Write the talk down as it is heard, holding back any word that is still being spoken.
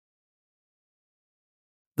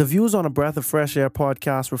The views on a Breath of Fresh Air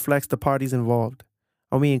podcast reflects the parties involved,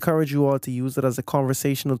 and we encourage you all to use it as a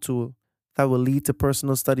conversational tool that will lead to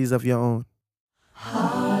personal studies of your own.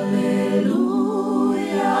 Hallelujah,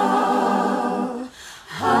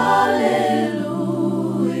 hallelujah,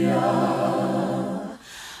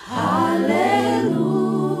 hallelujah, hallelujah,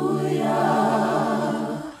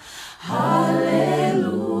 hallelujah.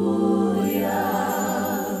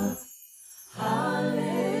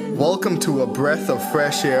 Welcome to a Breath of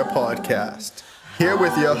Fresh Air podcast. Here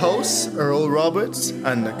with your hosts, Earl Roberts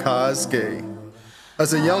and Nakaz Gay.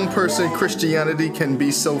 As a young person, Christianity can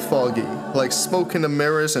be so foggy, like smoke in the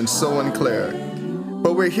mirrors and so unclear.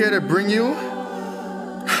 But we're here to bring you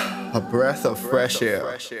a breath of fresh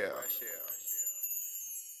air.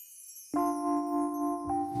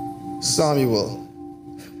 Samuel,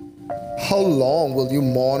 how long will you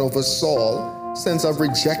mourn over Saul since I've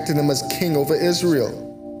rejected him as king over Israel?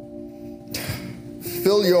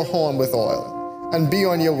 Fill your horn with oil and be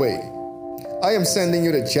on your way. I am sending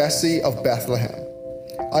you to Jesse of Bethlehem.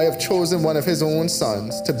 I have chosen one of his own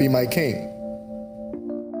sons to be my king.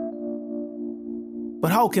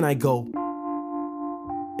 But how can I go?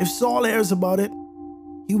 If Saul hears about it,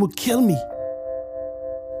 he will kill me.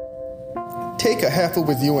 Take a heifer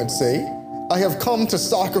with you and say, I have come to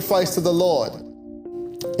sacrifice to the Lord.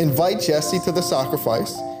 Invite Jesse to the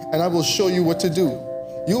sacrifice, and I will show you what to do.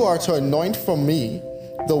 You are to anoint from me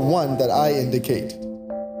the one that I indicate.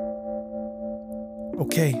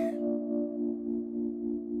 Okay.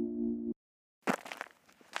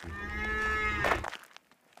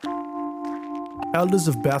 Elders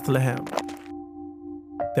of Bethlehem,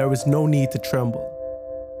 there is no need to tremble.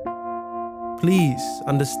 Please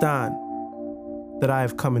understand that I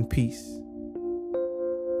have come in peace.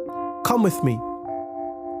 Come with me,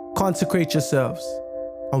 consecrate yourselves,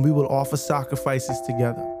 and we will offer sacrifices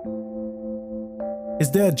together. Is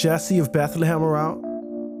there a Jesse of Bethlehem around?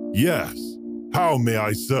 Yes. How may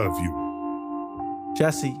I serve you?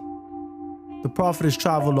 Jesse, the prophet has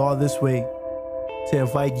traveled all this way to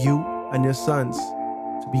invite you and your sons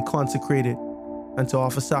to be consecrated and to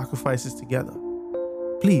offer sacrifices together.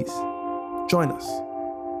 Please, join us.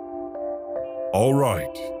 All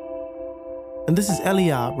right. And this is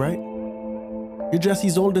Eliab, right? You're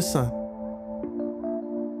Jesse's oldest son.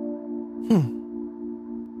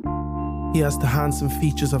 He has the handsome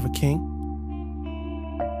features of a king.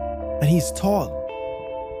 And he's tall.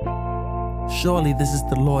 Surely this is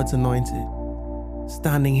the Lord's anointed,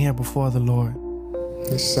 standing here before the Lord.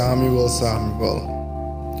 Samuel,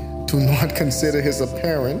 do not consider his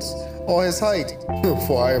appearance or his height,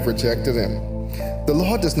 for I have rejected him. The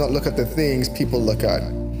Lord does not look at the things people look at.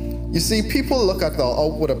 You see, people look at the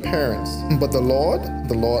outward appearance, but the Lord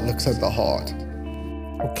looks at the heart.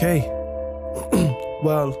 Okay.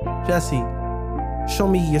 Well, Jesse, show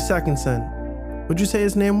me your second son. What'd you say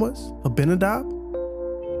his name was? Abinadab?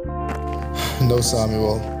 No,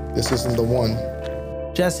 Samuel, this isn't the one.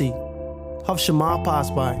 Jesse, have Shammah pass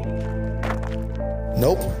by.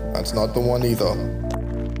 Nope, that's not the one either.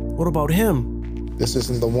 What about him? This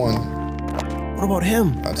isn't the one. What about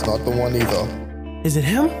him? That's not the one either. Is it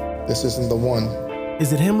him? This isn't the one.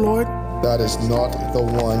 Is it him, Lord? That is not the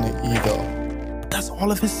one either. But that's all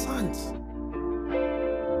of his sons.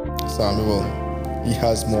 Samuel, he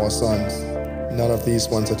has more sons. None of these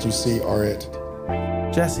ones that you see are it.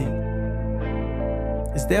 Jesse,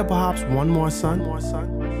 is there perhaps one more son?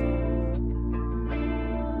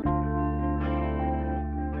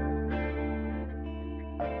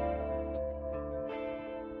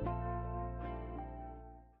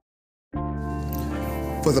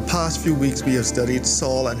 For the past few weeks, we have studied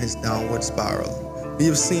Saul and his downward spiral. We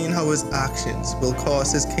have seen how his actions will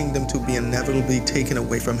cause his kingdom to be inevitably taken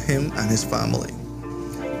away from him and his family.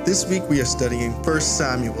 This week, we are studying 1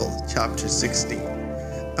 Samuel chapter 16,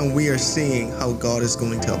 and we are seeing how God is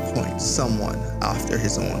going to appoint someone after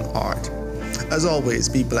his own heart. As always,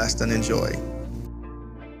 be blessed and enjoy.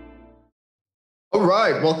 All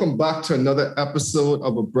right, welcome back to another episode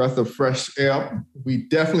of A Breath of Fresh Air. We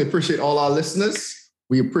definitely appreciate all our listeners.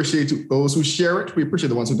 We appreciate those who share it. We appreciate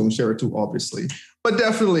the ones who don't share it too, obviously. But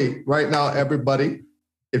definitely, right now, everybody,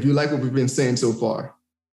 if you like what we've been saying so far,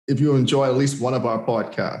 if you enjoy at least one of our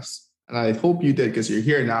podcasts, and I hope you did because you're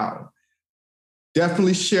here now,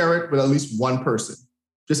 definitely share it with at least one person.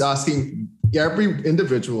 Just asking every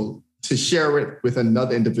individual to share it with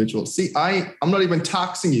another individual. See, I'm not even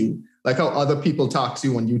taxing you like how other people tax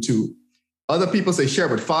you on YouTube. Other people say share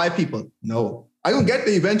with 5 people. No, I'm going to get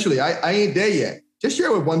there eventually. I ain't there yet. Just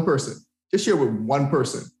share with one person. Just share with one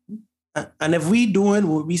person. And if we doing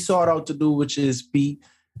what we sought out to do, which is be,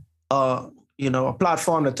 a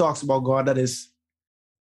platform that talks about God, that is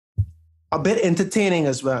a bit entertaining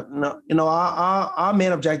as well. Our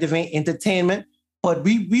main objective ain't entertainment, but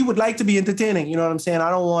we would like to be entertaining. You know what I'm saying? I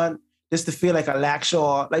don't want this to feel like a lecture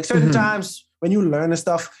or like certain times when you learn the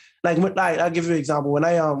stuff. Like I'll give you an example. When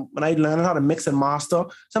I learn how to mix and master,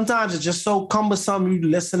 sometimes it's just so cumbersome. You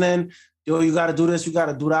listening, you got to do this, you got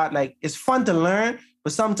to do that. Like it's fun to learn,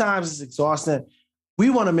 but sometimes it's exhausting. We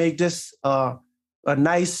want to make this a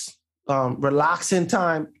nice, relaxing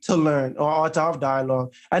time to learn or to have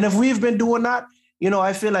dialogue. And if we've been doing that,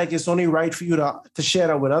 I feel like it's only right for you to share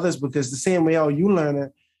that with others, because the same way how you learn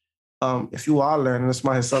it, if you are learning, that's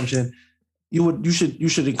my assumption, you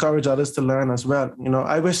should encourage others to learn as well.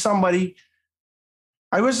 I wish somebody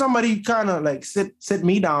kind of like sit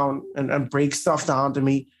me down and break stuff down to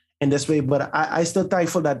me in this way. But I still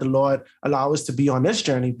thankful that the Lord allow us to be on this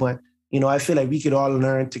journey. But I feel like we could all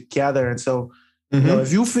learn together. And so,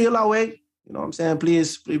 if you feel that way, you know what I'm saying,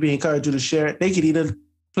 please be encouraged you to share it. They could either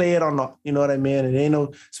play it or not. You know what I mean? It ain't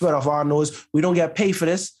no sweat off our nose. We don't get paid for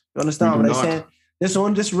this. You understand what I'm saying?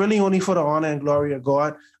 This really only for the honor and glory of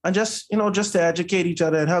God. And just to educate each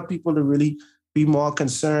other and help people to really be more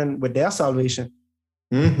concerned with their salvation.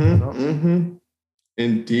 Indeed.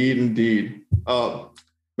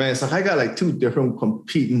 Man, so I got like two different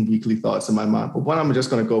competing weekly thoughts in my mind. But one I'm just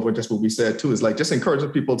going to go over just what we said too, is like just encouraging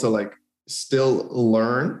people to like still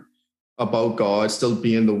learn about God, still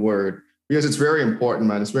be in the Word, because it's very important,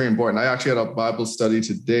 man. It's very important. I actually had a Bible study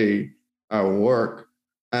today at work,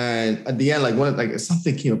 and at the end,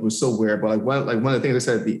 something came up. It was so weird, but one of the things I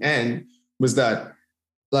said at the end was that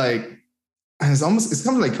and it's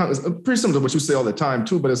pretty similar to what you say all the time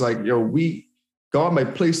too. But it's like, God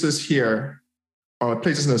might place us here, or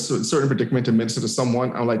place us in a certain predicament to minister to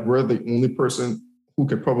someone, and like we're the only person who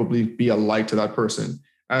could probably be a light to that person.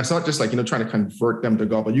 And it's not just like, trying to convert them to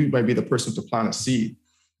God, but you might be the person to plant a seed.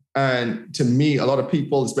 And to me, a lot of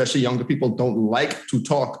people, especially younger people, don't like to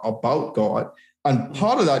talk about God. And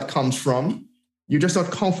part of that comes from you're just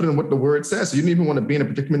not confident in what the Word says. So you don't even want to be in a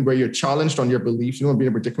predicament where you're challenged on your beliefs. You don't want to be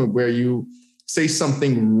in a predicament where you say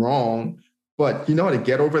something wrong. But you know how to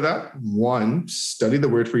get over that? One, study the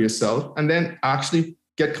Word for yourself, and then actually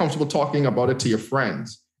get comfortable talking about it to your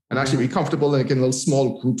friends, and actually be comfortable in little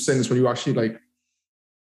small group settings where you actually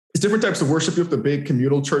it's different types of worship. You have the big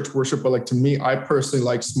communal church worship, but to me, I personally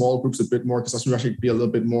like small groups a bit more, because that's when you actually be a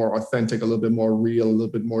little bit more authentic, a little bit more real, a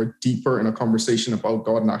little bit more deeper in a conversation about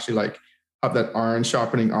God, and actually have that iron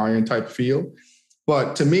sharpening iron type feel.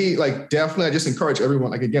 But to me, definitely, I just encourage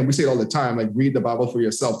everyone. Again, we say it all the time, read the Bible for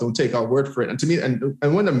yourself. Don't take our word for it. And to me, and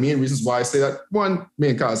one of the main reasons why I say that, one, me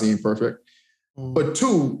and Kazi ain't perfect. But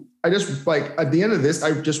two, I just at the end of this,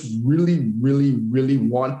 I just really, really, really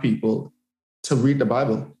want people to read the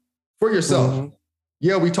Bible for yourself.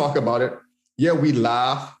 Yeah, we talk about it. Yeah, we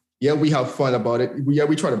laugh. Yeah, we have fun about it.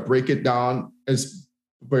 We try to break it down as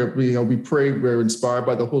where we pray, we're inspired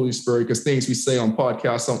by the Holy Spirit, because things we say on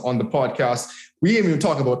podcasts, on the podcast, we ain't even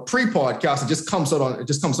talk about pre-podcast. It just comes out on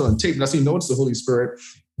tape. And that's how you know it's the Holy Spirit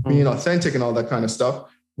being authentic and all that kind of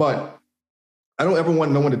stuff. But I don't ever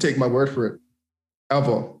want no one to take my word for it,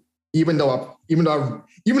 ever. Even though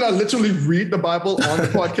I literally read the Bible on the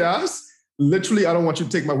podcast, literally, I don't want you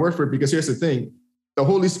to take my word for it, because here's the thing: the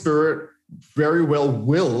Holy Spirit very well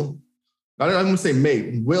will. I don't want to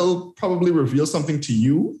say will probably reveal something to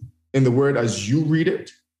you in the Word as you read it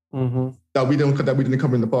that we didn't cover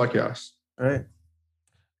in the podcast. Right.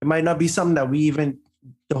 It might not be something that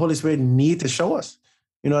the Holy Spirit need to show us.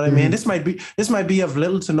 You know what I mean? This might be of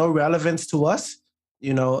little to no relevance to us,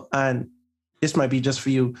 and this might be just for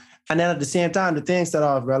you. And then at the same time, the things that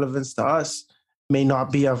are of relevance to us may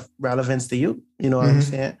not be of relevance to you. You know what I'm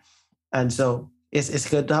saying? And so it's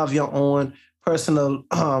good to have your own personal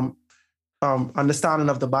understanding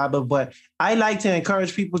of the Bible. But I like to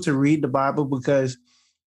encourage people to read the Bible, because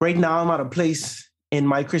right now I'm at a place in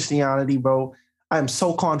my Christianity, bro. I am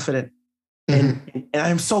so confident. And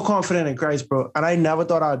I'm so confident in Christ, bro. And I never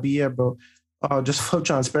thought I'd be here, bro. Just for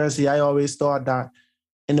transparency, I always thought that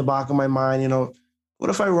in the back of my mind, what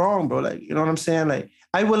if I'm wrong, bro? You know what I'm saying?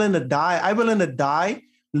 I'm willing to die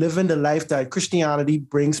living the life that Christianity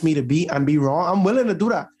brings me to be and be wrong. I'm willing to do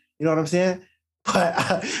that. You know what I'm saying? But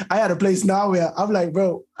I had a place now where I'm like,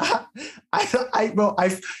 bro, I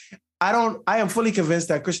am fully convinced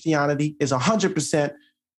that Christianity is 100%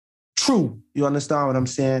 true. You understand what I'm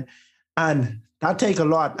saying? And that take a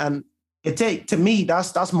lot. And to me,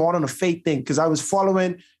 that's more than a faith thing, because I was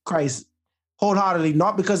following Christ wholeheartedly,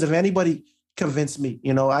 not because of anybody convinced me.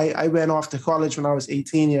 I went off to college when I was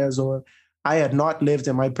 18 years old. I had not lived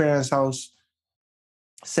in my parents' house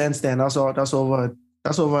since then. That's over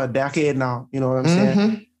a decade now. You know what I'm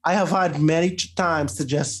saying? I have had many times to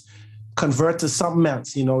just convert to something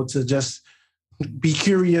else, to just be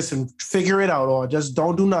curious and figure it out, or just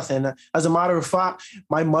don't do nothing. As a matter of fact,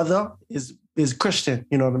 my mother is Christian,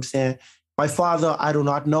 you know what I'm saying? My father, I do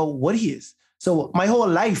not know what he is. So my whole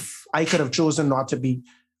life, I could have chosen not to be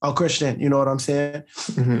a Christian, you know what I'm saying?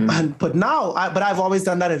 But now, I've always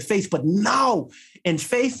done that in faith. But now, in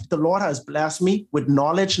faith, the Lord has blessed me with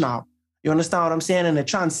knowledge now. You understand what I'm saying? And it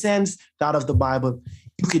transcends that of the Bible.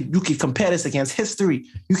 You could compare this against history.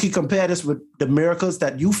 You could compare this with the miracles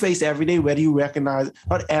that you face every day, whether you recognize,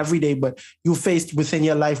 not every day, but you face within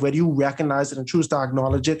your life, whether you recognize it and choose to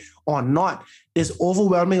acknowledge it or not. There's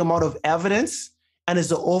overwhelming amount of evidence, and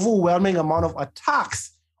there's an overwhelming amount of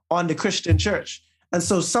attacks on the Christian church. And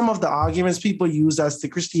so some of the arguments people use as to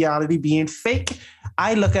Christianity being fake,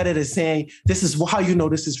 I look at it as saying, this is how you know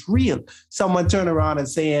this is real. Someone turn around and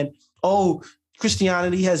saying, oh,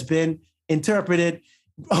 Christianity has been interpreted.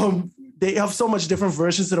 They have so much different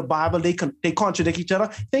versions of the Bible. They contradict each other.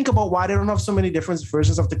 Think about why they don't have so many different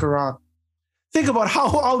versions of the Quran. Think about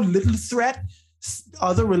how little threat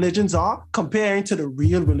other religions are comparing to the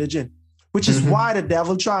real religion, which is why the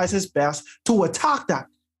devil tries his best to attack that.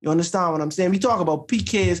 You understand what I'm saying? We talk about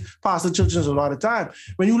PKs, pastor children, a lot of time.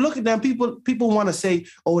 When you look at them, people want to say,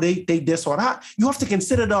 oh, they this or that. You have to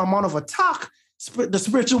consider the amount of attack, the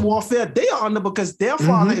spiritual warfare they are under, because their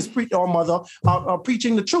father is or mother are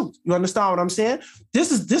preaching the truth. You understand what I'm saying?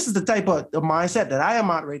 This is the type of the mindset that I am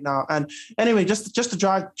at right now. And anyway, just to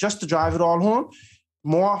drive it all home,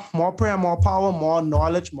 more prayer, more power, more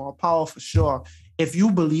knowledge, more power for sure. If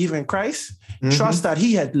you believe in Christ, trust that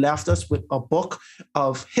he had left us with a book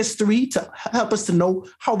of history to help us to know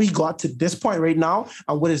how we got to this point right now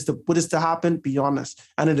and what is to happen beyond us.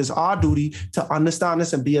 And it is our duty to understand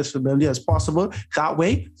this and be as familiar as possible. That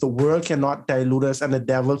way, the world cannot dilute us and the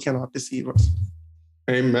devil cannot deceive us.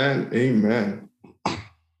 Amen. Amen.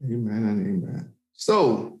 Amen and amen.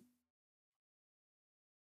 So,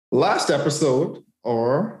 last episode,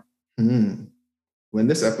 or when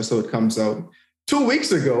this episode comes out, 2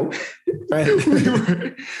 weeks ago,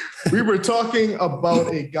 we were talking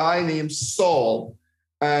about a guy named Saul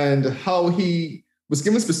and how he was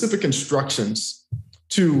given specific instructions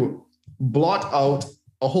to blot out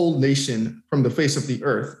a whole nation from the face of the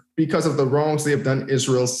earth because of the wrongs they have done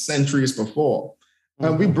Israel centuries before.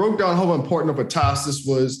 And we broke down how important of a task this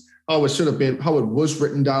was, how it should have been, how it was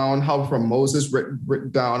written down, how from Moses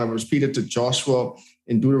written down and was repeated to Joshua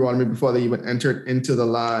in Deuteronomy before they even entered into the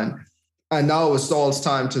land. And now it was Saul's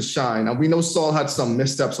time to shine. And we know Saul had some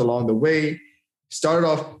missteps along the way. Started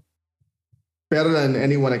off better than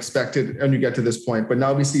anyone expected when you get to this point. But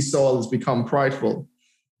now we see Saul has become prideful.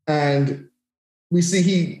 And we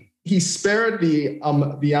see he spared the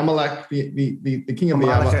Amalek, the king of the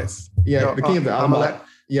Amalekites. Yeah, the king of the Amalek.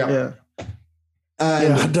 Yeah.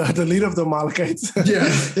 And the leader of the Amalekites.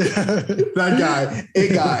 That guy,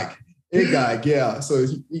 Agag. Yeah. So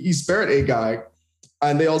he spared Agag.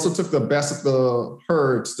 And they also took the best of the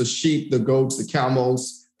herds, the sheep, the goats, the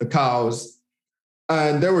camels, the cows.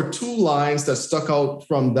 And there were two lines that stuck out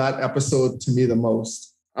from that episode to me the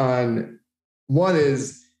most. And one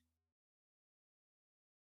is,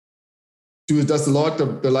 does the Lord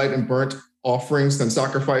delight in burnt offerings than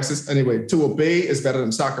sacrifices? Anyway, to obey is better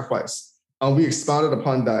than sacrifice. And we expounded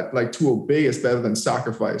upon that, like to obey is better than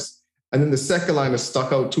sacrifice. And then the second line that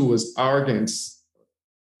stuck out too was arrogance.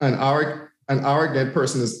 An arrogant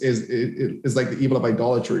person is like the evil of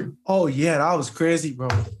idolatry. Oh yeah, that was crazy, bro.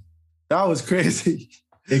 That was crazy.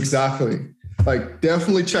 Exactly. Like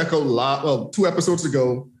definitely check out 2 episodes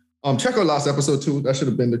ago. Check out last episode too. That should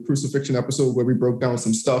have been the crucifixion episode where we broke down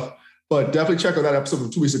some stuff. But definitely check out that episode from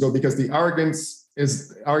 2 weeks ago, because the arrogance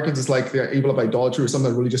is like the evil of idolatry or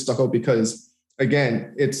something that really just stuck out, because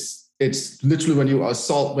again, it's literally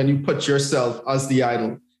when you put yourself as the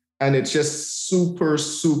idol. And it's just super,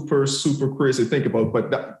 super, super crazy to think about.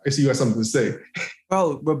 But I see you have something to say.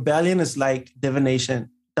 Bro, rebellion is like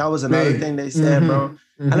divination. That was another thing they said, bro.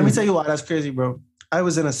 And let me tell you why that's crazy, bro. I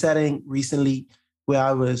was in a setting recently where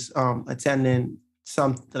I was attending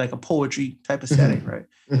something like a poetry type of setting, right?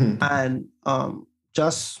 And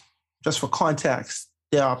just for context,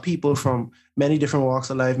 there are people from many different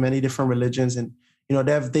walks of life, many different religions, and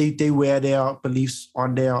they wear their beliefs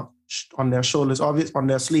on their shoulders, on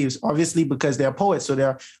their sleeves, obviously because they're poets, so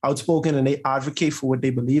they're outspoken and they advocate for what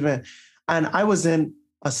they believe in. And I was in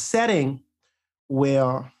a setting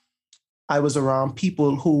where I was around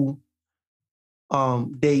people who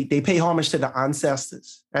they pay homage to the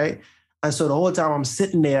ancestors, right? And so the whole time I'm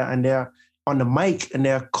sitting there and they're on the mic and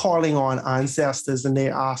they're calling on ancestors and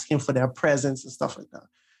they're asking for their presence and stuff like that.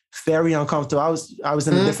 Very uncomfortable. I was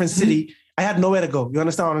in a different city I had nowhere to go. You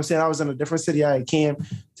understand what I'm saying? I was in a different city. I came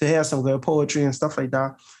to hear some good poetry and stuff like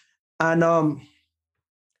that. And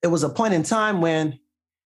it was a point in time when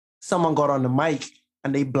someone got on the mic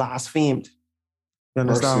and they blasphemed. You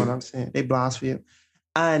understand what I'm saying? They blasphemed.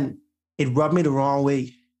 And it rubbed me the wrong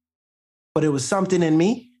way. But it was something in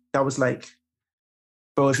me that was like,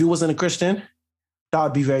 bro, if you wasn't a Christian, that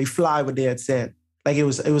would be very fly what they had said. Like it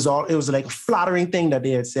was like a flattering thing that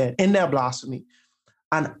they had said in their blasphemy.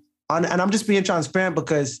 And I'm just being transparent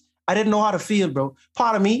because I didn't know how to feel, bro.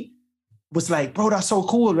 Part of me was like, bro, that's so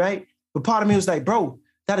cool, right? But part of me was like, bro,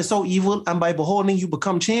 that is so evil. And by beholding, you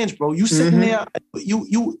become changed, bro. You sitting there,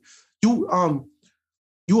 you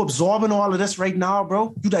absorbing all of this right now,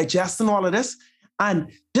 bro. You digesting all of this.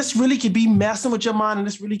 And this really could be messing with your mind, and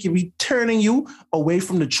this really could be turning you away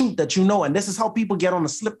from the truth that you know. And this is how people get on a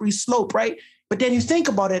slippery slope, right? But then you think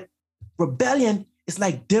about it, rebellion is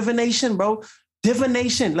like divination, bro.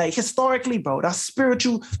 Divination, like historically, bro, that's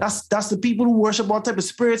spiritual. That's the people who worship all type of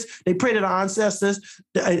spirits. They pray to the ancestors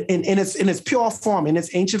in its pure form, in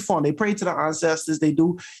its ancient form. They pray to the ancestors. They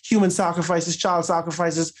do human sacrifices, child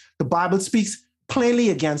sacrifices. The Bible speaks plainly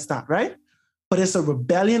against that, right? But it's a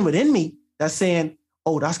rebellion within me that's saying,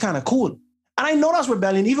 oh, that's kind of cool. And I know that's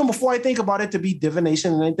rebellion. Even before I think about it to be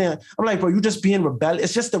divination and anything, I'm like, bro, you just being rebellious.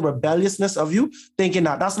 It's just the rebelliousness of you thinking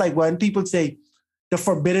that. That's like when people say the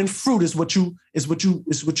forbidden fruit is what you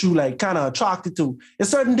like kind of attracted to. There's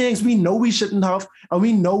certain things we know we shouldn't have, and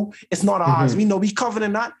we know it's not ours. We know we covered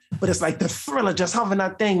in that, but it's like the thrill of just having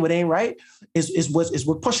that thing what ain't right is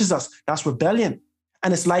what pushes us. That's rebellion.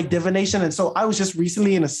 And it's like divination. And so I was just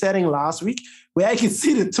recently in a setting last week where I can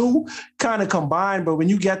see the two kind of combined. But when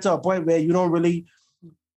you get to a point where you don't really,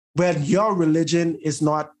 where your religion is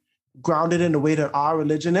not grounded in the way that our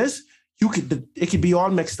religion is, it could be all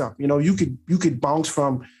mixed up. You know, you could bounce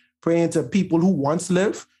from praying to people who once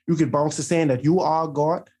lived. You could bounce to saying that you are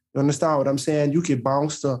God. You understand what I'm saying? You could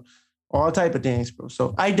bounce to all type of things, bro.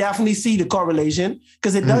 So I definitely see the correlation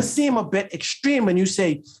because it does seem a bit extreme when you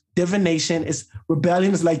say divination is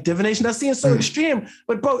rebellion is like divination. That seems so extreme,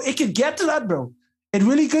 but bro, it could get to that, bro. It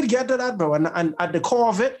really could get to that, bro. And at the core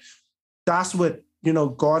of it, that's what, you know,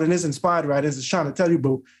 God and his inspired writers is trying to tell you,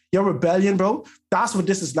 bro. Your rebellion, bro, that's what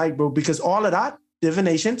this is like, bro, because all of that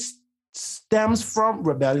divination stems from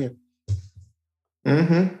rebellion.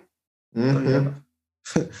 So, yeah.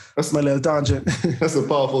 That's my little tangent. That's a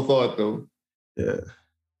powerful thought, though. Yeah.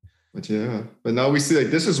 But now we see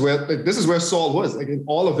like this is where Saul was, like in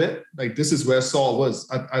all of it, like this is where Saul was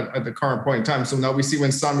at the current point in time. So now we see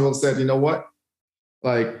when Samuel said, you know what,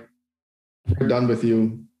 like we're done with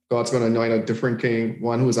you. God's going to anoint a different king,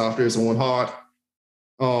 one who is after his own heart.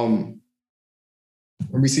 When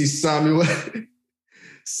we see Samuel,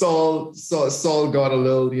 Saul got a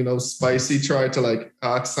little, you know, spicy, tried to like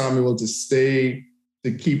ask Samuel to stay,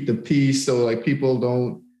 to keep the peace, so like people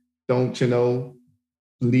don't you know,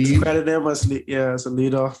 leave. Credit him as as a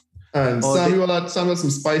leader. And Samuel had some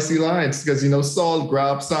spicy lines because, you know, Saul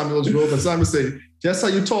grabbed Samuel's robe and Samuel said, just how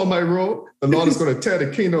you tore my robe, the Lord is going to tear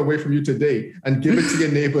the kingdom away from you today and give it to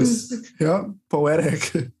your neighbors. Yeah,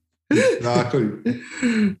 poetic. Exactly.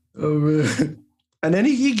 Oh, man. And then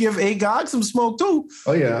he give Agag some smoke too.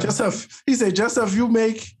 Oh, yeah. He said, just if you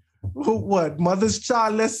make mother's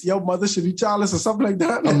childless, your mother should be childless or something like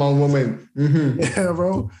that. Among women. Yeah,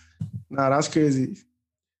 bro. Nah, that's crazy.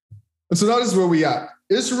 And so that is where we are.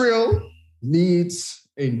 Israel needs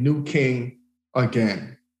a new king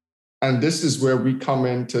again. And this is where we come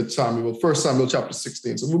into Samuel, 1 Samuel chapter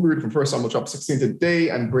 16. So we'll be reading from 1 Samuel chapter 16 today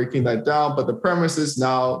and breaking that down. But the premise is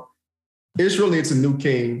now Israel needs a new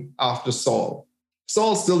king after Saul.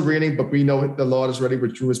 Saul's still reigning, but we know the Lord has already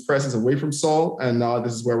withdrew his presence away from Saul. And now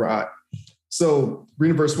this is where we're at. So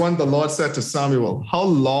reading verse 1, the Lord said to Samuel, how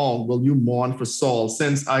long will you mourn for Saul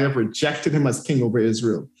since I have rejected him as king over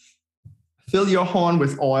Israel? Fill your horn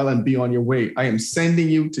with oil and be on your way. I am sending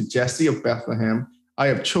you to Jesse of Bethlehem. I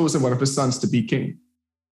have chosen one of his sons to be king.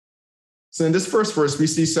 So in this first verse, we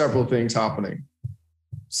see several things happening.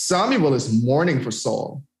 Samuel is mourning for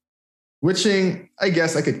Saul, which I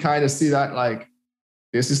guess I could kind of see that like,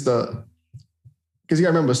 this is because you gotta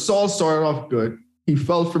remember, Saul started off good. He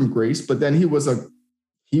fell from grace, but then he was a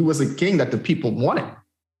king that the people wanted.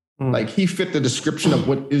 Like he fit the description of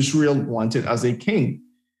what Israel wanted as a king.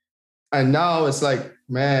 And now it's like,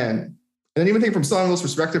 man, and even think from Samuel's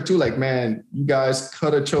perspective too, like, man, you guys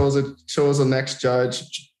could have chose a next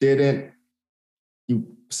judge, didn't. You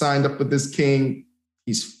signed up with this king.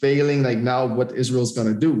 He's failing. Like now what Israel's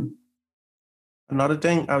going to do. Another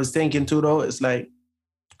thing I was thinking too, though, is like,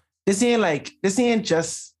 this ain't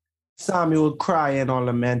just Samuel crying or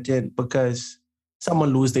lamenting because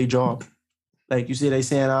someone lose their job. like you see, they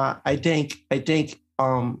saying, I think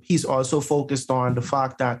he's also focused on the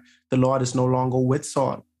fact that the Lord is no longer with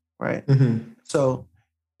Saul, right? Mm-hmm. So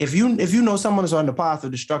if you know someone is on the path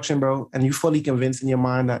of destruction, bro, and you fully convinced in your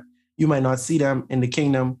mind that you might not see them in the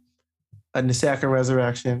kingdom in the second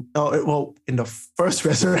resurrection, in the first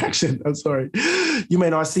resurrection, I'm sorry, you may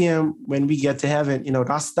not see him when we get to heaven. You know,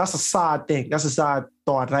 that's a sad thing. That's a sad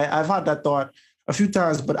thought. I've had that thought a few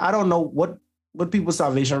times, but I don't know what people's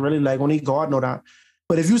salvation really like. Only God know that.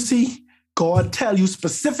 But if you see God tell you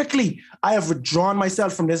specifically, I have withdrawn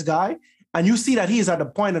myself from this guy, and you see that he is at the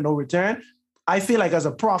point of no return, I feel like as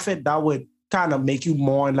a prophet, that would kind of make you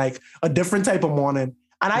mourn, like a different type of mourning.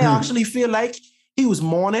 And I actually feel like he was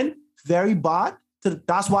mourning very bad.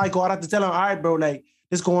 That's why God had to tell him, all right, bro, like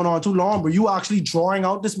this going on too long, bro. You actually drawing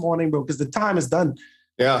out this morning, bro, because the time is done.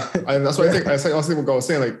 Yeah, that's what I think. I also think what God was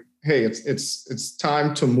saying, like, hey, it's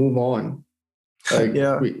time to move on. Like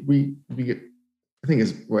we get, I think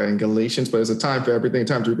it's in Galatians, but it's a time for everything,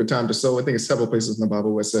 time to reap, a time to sow. I think it's several places in the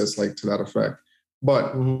Bible where it says like to that effect.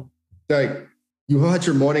 But like you had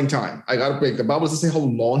your mourning time. I gotta break. The Bible doesn't say how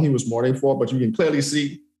long he was mourning for, but you can clearly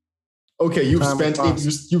see, okay, you've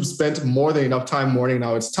spent more than enough time mourning.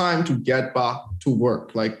 Now it's time to get back to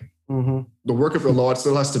work. Like the work of the Lord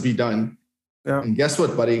still has to be done. Yep. And guess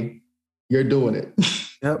what, buddy? You're doing it.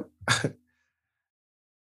 Yep.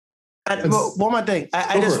 And one more thing.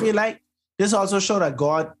 I just feel like this also showed that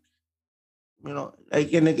God, you know, like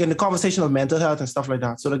in the conversation of mental health and stuff like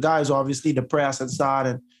that. So the guy is obviously depressed and sad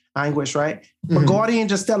and anguish, right? But God didn't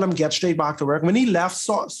just tell him get straight back to work. When he left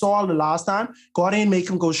Saul the last time, God didn't make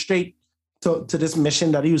him go straight to this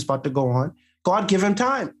mission that he was about to go on. God give him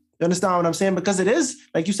time. You understand what I'm saying? Because it is,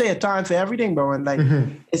 like you say, a time for everything, bro. And like,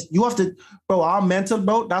 you have to, bro, our mental,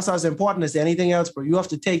 bro, that's as important as anything else, bro. You have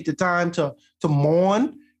to take the time to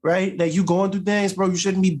mourn, right? Like you going through things, bro, you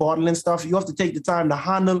shouldn't be bottling stuff. You have to take the time to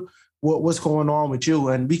handle what's going on with you.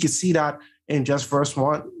 And we can see that in just verse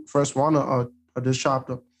one of this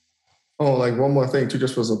chapter. Oh, like one more thing too,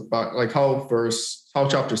 just was about like how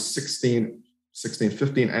chapter 15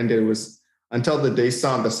 ended. It was until the day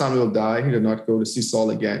that Samuel died, he did not go to see Saul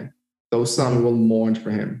again. Though Samuel mourned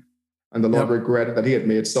for him. And the Lord regretted that he had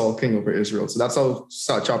made Saul king over Israel. So that's how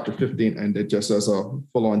chapter 15 ended, just as a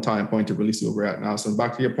full-on time point to really see where we're at now. So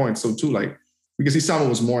back to your point. So too, like, we can see Samuel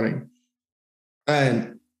was mourning.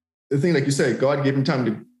 And the thing, like you said, God gave him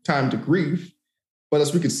time to grieve. But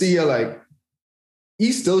as we could see here, like,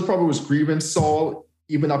 he still probably was grieving Saul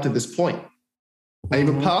even up to this point. And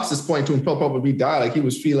even past this point to him probably died. Like he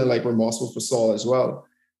was feeling like remorseful for Saul as well.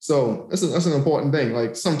 So that's an important thing.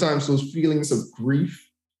 Like sometimes those feelings of grief,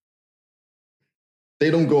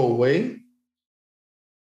 they don't go away,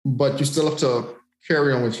 but you still have to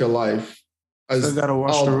carry on with your life. Still gotta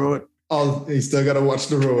watch the road. You still gotta watch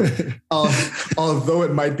the road. Although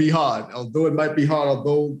it might be hard,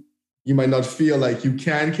 although you might not feel like you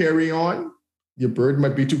can carry on, your burden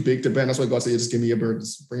might be too big to bear. That's why God said, just give me your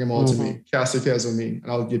burdens, bring them all to me, cast your cares on me, and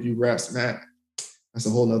I'll give you rest. Man, that's a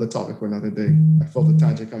whole nother topic for another day. I felt the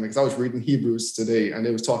tangent coming because I was reading Hebrews today and they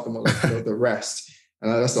was talking about like, the rest.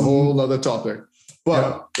 And that's a whole other topic.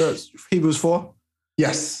 But Hebrews 4?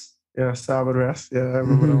 Yes. Yeah, Sabbath rest. Yeah, I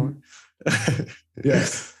remember that one.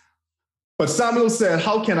 Yes. But Samuel said,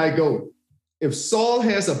 how can I go? If Saul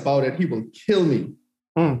hears about it, he will kill me.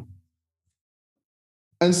 And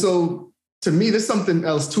so to me, there's something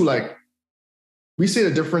else too. Like we see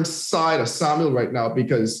a different side of Samuel right now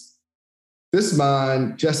because this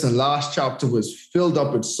man, just in the last chapter, was filled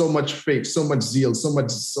up with so much faith, so much zeal, so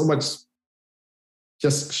much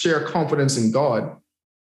just sheer confidence in God.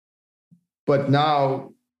 But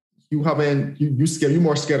now you're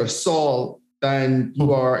more scared of Saul than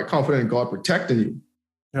you are confident in God protecting you. Yep.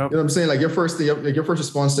 You know what I'm saying? Like your first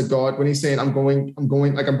response to God when he's saying, I'm going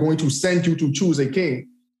to send you to choose a king.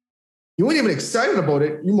 You ain't even excited about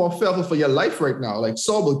it. You're more fearful for your life right now. Like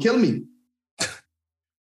Saul will kill me.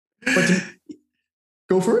 But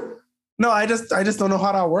go for it. No, I just don't know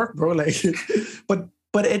how that works, bro. Like,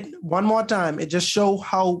 but it one more time, it just show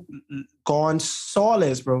how gone Saul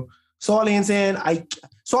is, bro. Saul ain't saying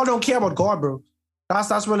Saul don't care about God, bro.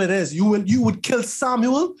 That's what it is. You would kill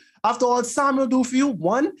Samuel after all Samuel do for you,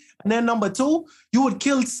 one, and then number two, you would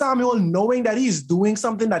kill Samuel knowing that he's doing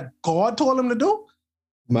something that God told him to do.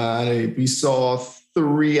 Man, we saw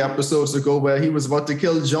 3 episodes ago where he was about to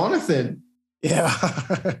kill Jonathan. Yeah.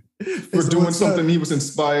 For doing something he was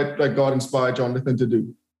inspired, like God inspired Jonathan to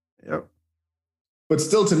do. Yep. But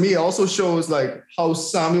still, to me, it also shows like how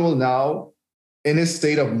Samuel now, in his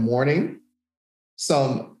state of mourning,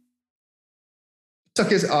 some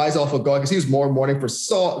took his eyes off of God because he was more mourning for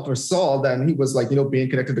Saul than he was like, being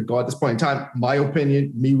connected to God at this point in time. My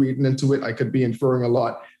opinion, me reading into it, I could be inferring a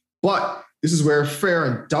lot. But this is where fear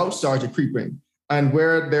and doubt started creeping. And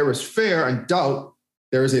where there is fear and doubt,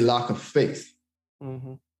 there is a lack of faith.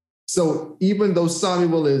 Mm-hmm. So even though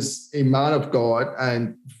Samuel is a man of God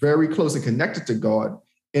and very closely connected to God,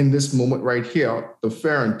 in this moment right here, the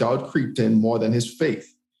fear and doubt creeped in more than his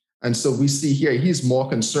faith. And so we see here, he's more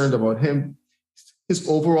concerned about his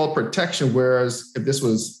overall protection, whereas if this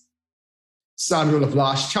was Samuel of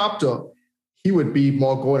last chapter, he would be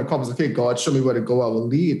more going and comes, okay, God, show me where to go, I will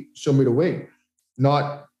lead, show me the way.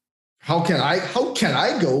 Not, how can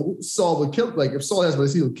I go? Saul would kill, like if Saul has what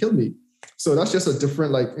he will kill me. So that's just a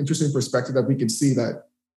different, like interesting perspective that we can see that,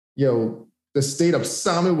 the state of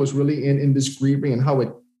Samuel was really in this grieving and how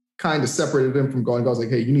it kind of separated him from God. God's like,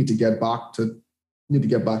 hey, you need to get back to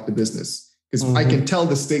business. Because I can tell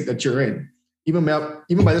the state that you're in. Even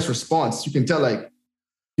by this response, you can tell like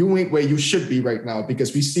you ain't where you should be right now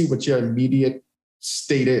because we see what your immediate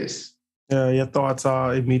state is. Yeah, your thoughts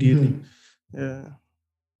are immediately. Yeah.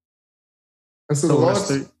 And so the Lord,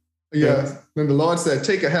 then the Lord said,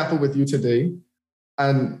 take a heifer with you today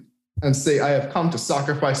and say, I have come to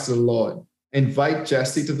sacrifice to the Lord. Invite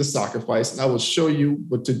Jesse to the sacrifice, and I will show you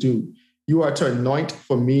what to do. You are to anoint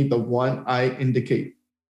for me the one I indicate.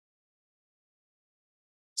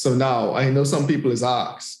 So now I know some people is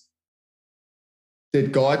asked,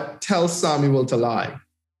 did God tell Samuel to lie?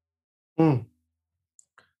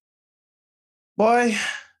 Boy,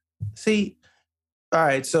 see, all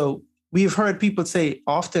right, so we've heard people say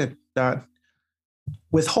often that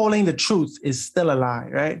withholding the truth is still a lie,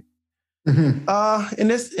 right? Mm-hmm.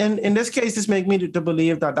 In this case, this makes me to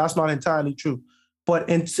believe that that's not entirely true. But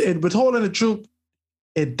in withholding the truth,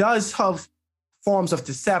 it does have forms of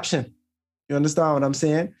deception. You understand what I'm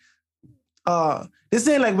saying? This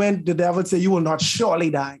ain't like when the devil say you will not surely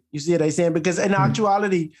die. You see what I'm saying? Because in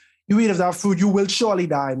actuality, you eat of that fruit, you will surely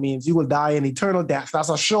die. It means you will die in eternal death. That's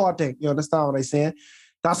a sure thing. You understand what I'm saying?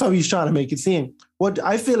 That's how he's trying to make it seem. What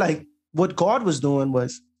I feel like what God was doing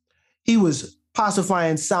was he was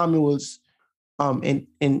pacifying Samuel's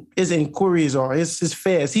in his inquiries or his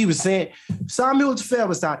fears. He was saying Samuel's fear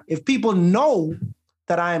was that if people know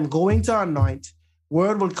that I am going to anoint,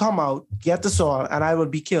 word will come out, get to Saul, and I will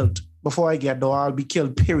be killed. Before I get there, I'll be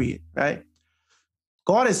killed, period, right?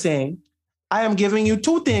 God is saying, I am giving you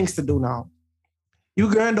two things to do now. You're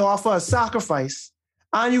going to offer a sacrifice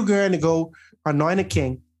and you're going to go anoint a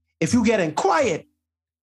king. If you get in quiet,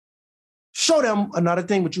 show them another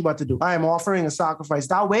thing what you're about to do. I am offering a sacrifice.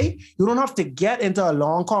 That way, you don't have to get into a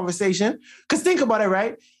long conversation. Because think about it,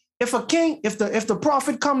 right? If a king, if the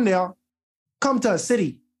prophet come to a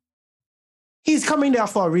city, he's coming there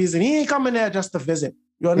for a reason. He ain't coming there just to visit.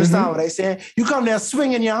 You understand what I say? You come there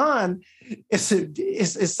swinging your hand. It's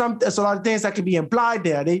a lot of things that can be implied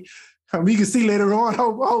there. We can see later on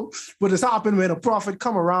how what has happened when a prophet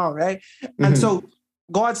come around, right? And so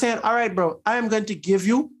God saying, all right, bro, I am going to give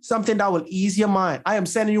you something that will ease your mind. I am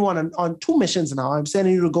sending you on two missions now. I'm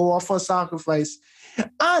sending you to go offer a sacrifice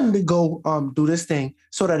and to go do this thing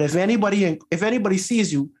so that if anybody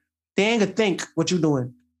sees you, they ain't gonna think what you're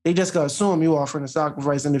doing. They just gonna assume you offering a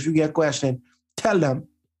sacrifice. And if you get questioned, tell them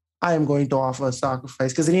I am going to offer a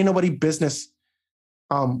sacrifice because it ain't nobody business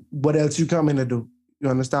what else you coming to do. You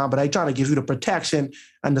understand? But I trying to give you the protection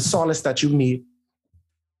and the solace that you need.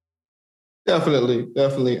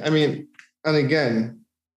 Definitely. I mean, and again,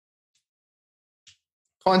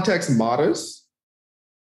 context matters.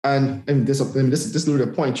 And this is literally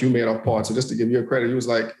the point you made off part. So just to give you a credit, he was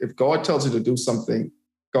like, if God tells you to do something,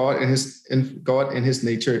 God in his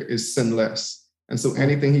nature is sinless. And so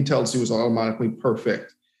anything he tells you is automatically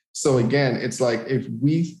perfect. So again, it's like if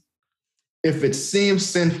it seems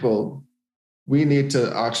sinful, we need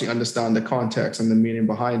to actually understand the context and the meaning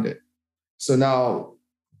behind it. So now,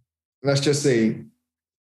 let's just say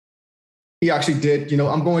he actually did,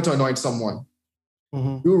 I'm going to anoint someone.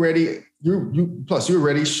 You're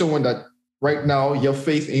already showing that right now your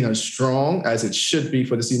faith ain't as strong as it should be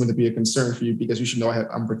for this even to be a concern for you, because you should know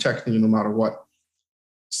I'm protecting you no matter what.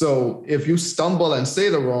 So if you stumble and say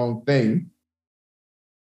the wrong thing,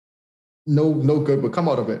 no good will come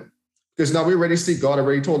out of it. Because now we already see God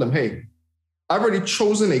already told him, hey, I've already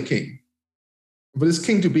chosen a king. For this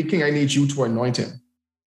king to be king, I need you to anoint him.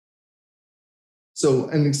 So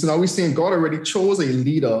now we're seeing God already chose a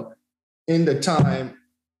leader in the time,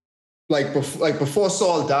 like before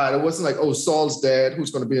Saul died. It wasn't like, oh, Saul's dead,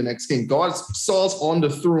 who's going to be the next king? Saul's on the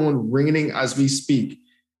throne reigning as we speak.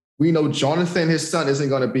 We know Jonathan, his son, isn't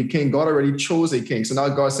going to be king. God already chose a king. So now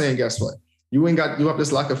God's saying, guess what? You have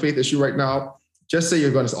this lack of faith issue right now. Just say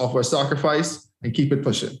you're going to offer a sacrifice and keep it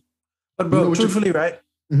pushing. But bro, truthfully, right?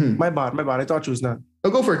 My bad. I thought you was not. Oh,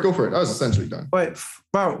 go for it. I was essentially done. But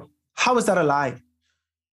bro, how is that a lie?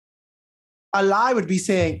 A lie would be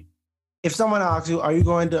saying, if someone asks you, are you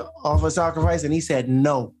going to offer sacrifice? And he said,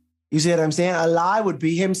 no. You see what I'm saying? A lie would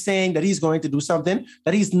be him saying that he's going to do something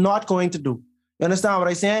that he's not going to do. You understand what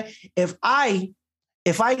I'm saying? If I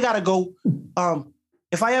gotta go,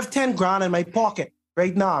 if I have 10 grand in my pocket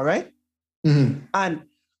right now, right? And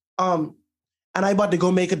I about to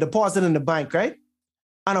go make a deposit in the bank, right?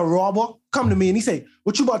 And a robber come to me and he say,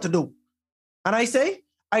 what you about to do? And I say,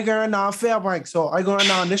 I going down Fairbanks, so I going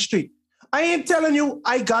down this street. I ain't telling you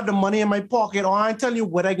I got the money in my pocket, or I ain't telling you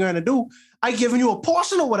what I going to do. I giving you a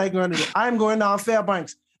portion of what I going to do. I'm going down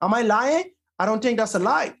Fairbanks. Am I lying? I don't think that's a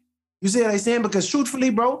lie. You see what I'm saying? Because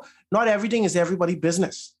truthfully, bro, not everything is everybody's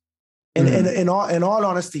business. In all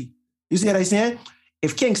honesty. You see what I'm saying?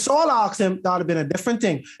 If King Saul asked him, that would have been a different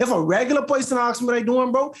thing. If a regular person asks him what I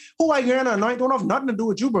doing, bro, who I going to anoint don't have nothing to do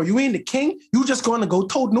with you, bro. You ain't the king. You just going to go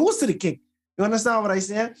told news to the king. You understand what I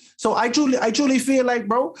said? So I truly feel like,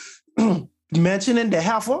 bro, mentioning the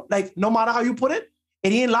heifer, like no matter how you put it,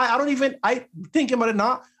 it ain't lie. I thinking about it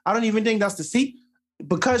now. I don't even think that's the seat,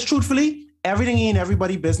 because truthfully, everything ain't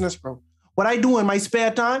everybody's business, bro. What I do in my spare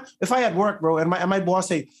time, if I had work, bro, and my boss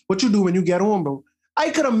say, what you do when you get home, bro? I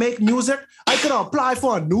could have make music. I could have applied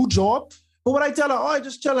for a new job. But what I tell her, I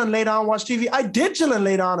just chill and lay down and watch TV. I did chill and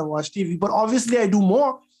lay down and watch TV, but obviously I do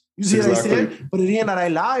more. You see what I said? But it ain't that I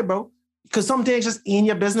lie, bro. Because some things just ain't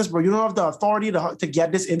your business, bro. You don't have the authority to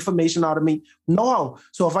get this information out of me. No.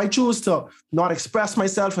 So if I choose to not express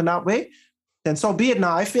myself in that way, then so be it.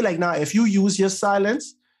 Now, I feel like now if you use your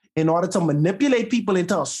silence in order to manipulate people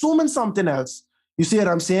into assuming something else, you see what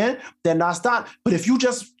I'm saying? Then that's that. But if you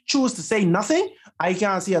just choose to say nothing, I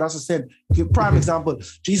can't see it. That's a sin. Prime example,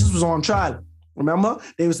 Jesus was on trial. Remember?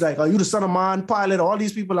 They was like, are you the son of man? Pilate, all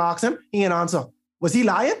these people asked him. He didn't answer. Was he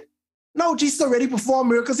lying? No, Jesus already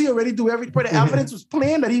performed miracles. He already do everything. But the evidence was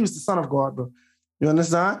plain that he was the son of God, bro. You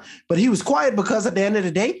understand? But he was quiet because at the end of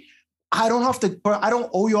the day, I don't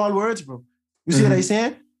owe you all words, bro. You see what I'm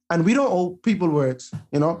saying? And we don't owe people words,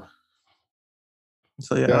 you know?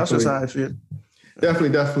 So yeah, that's just how I feel.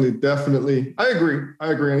 Definitely. I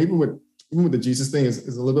agree. And even with the Jesus thing is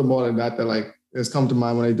a little bit more than that like has come to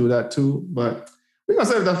mind when I do that too. But we're gonna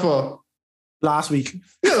save that for last week.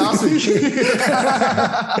 Yeah, last week.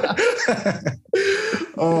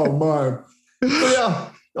 Oh man. So yeah,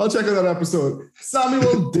 I'll check out that episode.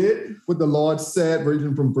 Samuel did what the Lord said,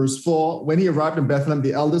 reading from verse 4. When he arrived in Bethlehem,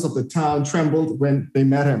 the elders of the town trembled when they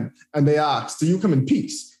met him, and they asked, do you come in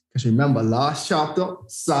peace? Because remember, last chapter,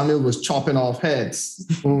 Samuel was chopping off heads.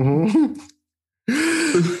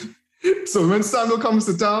 So when Samuel comes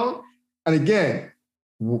to town, and again,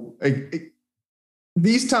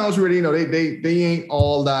 these towns already, they ain't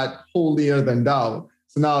all that holier than thou.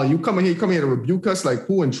 So now you come in here to rebuke us, like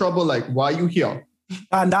who in trouble? Like, why you here?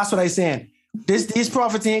 And that's what I'm saying. These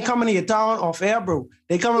prophets ain't coming to your town off air, bro.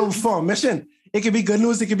 They coming for a mission. It could be good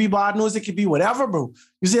news, it could be bad news, it could be whatever, bro.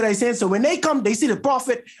 You see what I'm saying? So when they come, they see the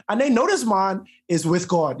prophet and they know this man is with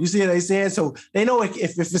God. You see what I'm saying? So they know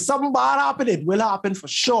if something bad happen, it will happen for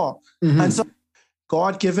sure. And so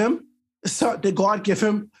God give him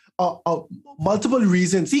multiple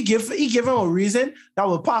reasons. He give him a reason that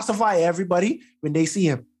will pacify everybody when they see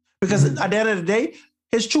him. Because at the end of the day,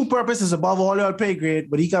 his true purpose is above all your pay grade,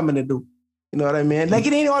 what he coming to do. You know what I mean? Like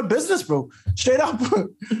it ain't all business, bro. Straight up.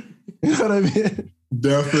 You know what I mean?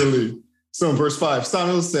 Definitely. So in verse 5,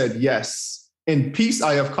 Samuel said, yes, in peace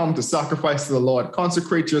I have come to sacrifice to the Lord.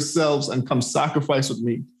 Consecrate yourselves and come sacrifice with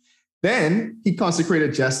me. Then he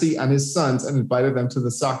consecrated Jesse and his sons and invited them to the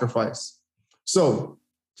sacrifice. So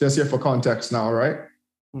just here for context now, right?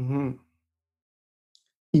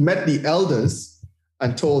 He met the elders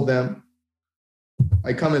and told them,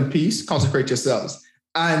 I come in peace, consecrate yourselves.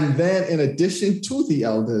 And then in addition to the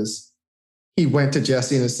elders, he went to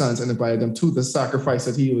Jesse and his sons and invited them to the sacrifice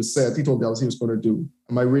that he told the elders he was going to do.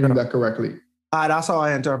 Am I reading that correctly? That's how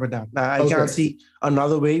I interpret that. I can't see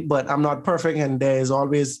another way, but I'm not perfect and there's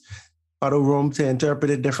always other room to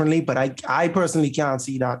interpret it differently. But I personally can't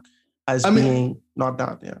see that as being not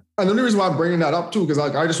that, yeah. And the only reason why I'm bringing that up too, because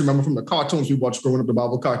I just remember from the cartoons we watched growing up, the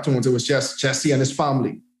Bible cartoons, it was just Jesse and his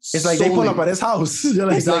family. It's like they pull up at his house.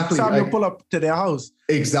 Exactly. Like Samuel pull up to their house.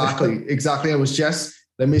 Exactly. It was just,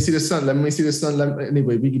 let me see the son.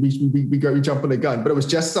 Anyway, we jump on the gun. But it was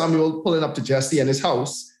just Samuel pulling up to Jesse and his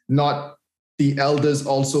house, not the elders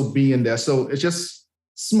also being there. So it's just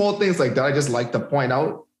small things like that I just like to point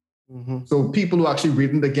out. So people who actually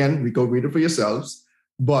read it again, we go read it for yourselves.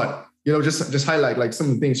 But, just highlight like some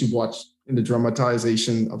of the things you've watched, in the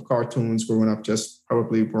dramatization of cartoons growing up just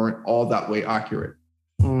probably weren't all that way accurate.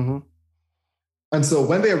 Mm-hmm. And so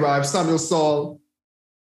when they arrived, Samuel, Saul,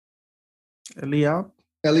 Eliab,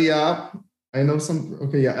 Eliab, and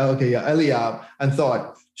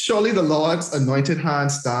thought, surely the Lord's anointed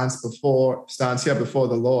hand stands here before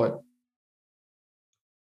the Lord.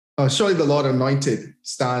 Surely the Lord anointed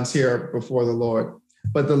stands here before the Lord.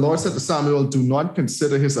 But the Lord said to Samuel, do not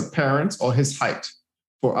consider his appearance or his height,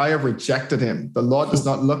 for I have rejected him. The Lord does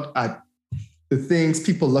not look at the things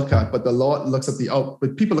people look at, but the Lord looks at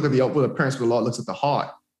but people look at the outward appearance, but the Lord looks at the heart.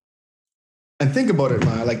 And think about it,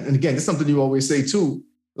 man. Like, and again, it's something you always say too.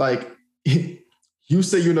 Like, you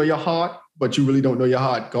say you know your heart, but you really don't know your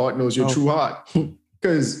heart. God knows your true heart.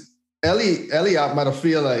 Because Eliab might have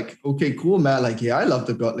feel like, okay, cool, man. Like, yeah, I love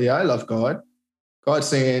God. God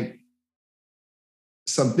saying,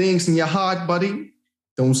 some things in your heart, buddy,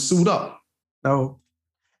 don't suit up. No.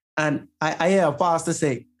 And I hear a pastor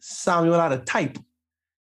say, Samuel had a type.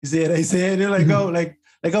 You see what I say? They're like, oh, like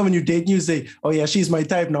when you date, you say, oh yeah, she's my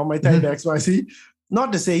type, not my type, X, Y, Z.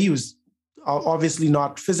 Not to say he was obviously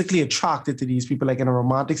not physically attracted to these people, like in a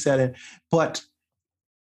romantic setting, but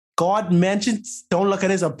God mentions, don't look at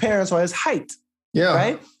his appearance or his height. Yeah.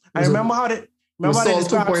 Right? I remember how they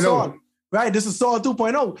described Saul. Right, this is Saul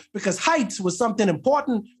 2.0, because height was something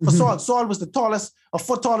important for Saul. Saul was the tallest, a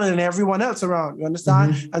foot taller than everyone else around, you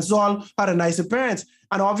understand? And Saul had a nice appearance.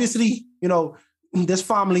 And obviously, you know, this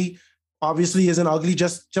family obviously isn't ugly,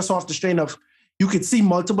 just off the strain of, you could see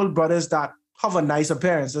multiple brothers that have a nice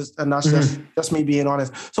appearance, and that's just me being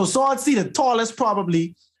honest. So Saul see the tallest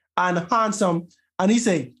probably and handsome, and he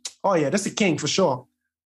say, oh yeah, that's a king for sure.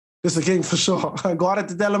 This is a king for sure. And God had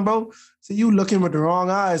to tell him, bro, so you looking with the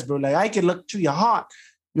wrong eyes, bro. Like, I can look through your heart.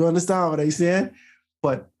 You understand what I'm saying?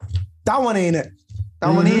 But that one ain't it.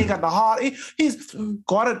 That one, he ain't got the heart.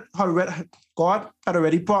 God had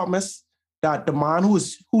already promised that the man who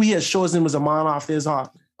he has chosen was a man after his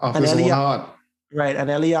heart. After his own heart. Right,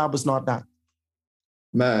 and Eliab was not that.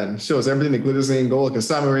 Man, shows everything that glitters ain't gold. Because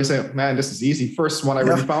Samuel already said, man, this is easy. First one, I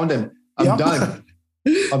already found him. I'm done.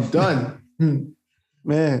 I'm done.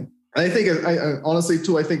 Man. I think, I honestly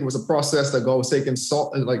too, I think it was a process that God was taking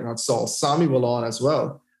Samuel on as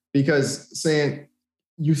well. Because saying,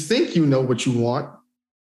 you think you know what you want.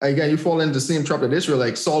 Again, you fall into the same trap that Israel,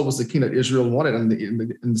 like Saul was the king that Israel wanted, and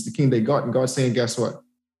it's the king they got. And God's saying, guess what?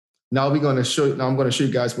 Now I'm going to show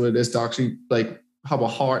you guys what it is to actually like have a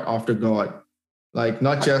heart after God. Like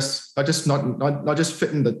not just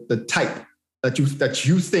fitting the type that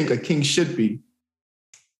you think a king should be.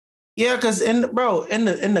 Yeah, because in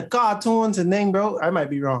the cartoons and thing, bro, I might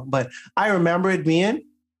be wrong, but I remember it being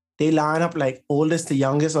they line up like oldest to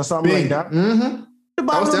youngest or something like that. The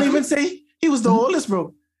Bible don't even say he was the oldest,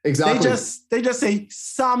 bro. Exactly. They just say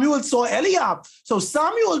Samuel saw Eliab. So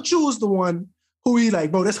Samuel chose the one who he like,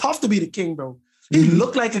 bro, this has to be the king, bro. He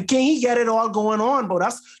looked like a king. He got it all going on, bro.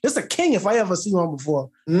 That's a king if I ever see one before.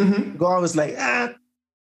 God was like,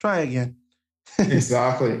 try again.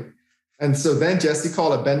 Exactly. And so then Jesse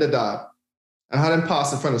called Abinadab and had him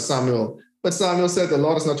pass in front of Samuel. But Samuel said, the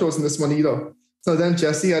Lord has not chosen this one either. So then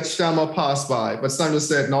Jesse had Shammah pass by. But Samuel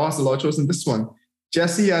said, no, has the Lord chosen this one?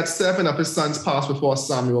 Jesse had 7 of his sons pass before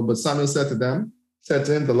Samuel. But Samuel said to him,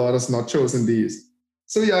 the Lord has not chosen these.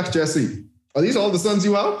 So he asked Jesse, are these all the sons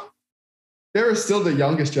you have? There is still the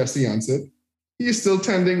youngest, Jesse answered. He's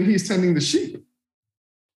tending the sheep.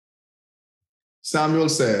 Samuel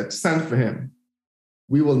said, send for him.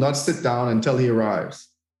 We will not sit down until he arrives.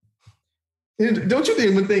 And don't you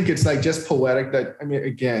even think it's like just poetic that, I mean,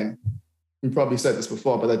 again, we probably said this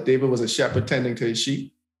before, but that David was a shepherd tending to his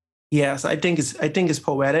sheep? Yes, I think it's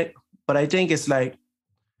poetic, but I think it's like,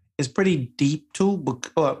 it's pretty deep too.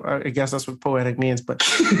 I guess that's what poetic means, but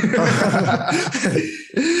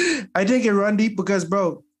I think it run deep because,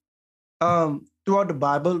 bro, throughout the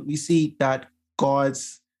Bible, we see that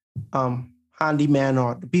God's handyman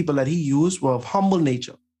or the people that he used were of humble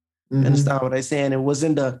nature. Understand what I'm saying? It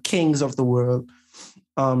wasn't the kings of the world.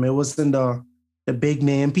 It wasn't the big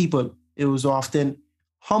name people. It was often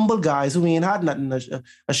humble guys who ain't had nothing.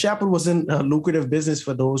 A shepherd wasn't a lucrative business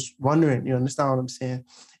for those wondering. You understand what I'm saying?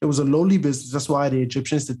 It was a lowly business. That's why the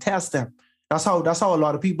Egyptians detest them. That's how a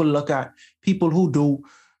lot of people look at people who do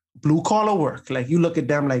blue collar work. Like you look at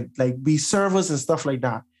them like be servers and stuff like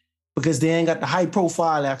that because they ain't got the high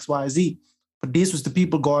profile X, Y, Z. But this was the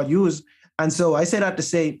people God used. And so I say that to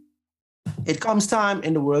say it comes time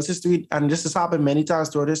in the world's history, and this has happened many times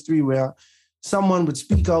throughout history, where someone would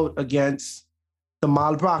speak out against the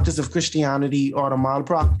malpractice of Christianity or the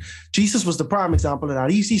malpractice. Jesus was the prime example of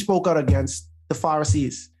that. He spoke out against the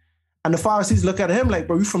Pharisees. And the Pharisees look at him like,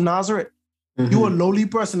 bro, you from Nazareth? You a lowly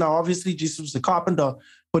person. Now, obviously, Jesus was the carpenter,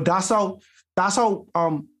 but that's how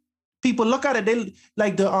people look at it. They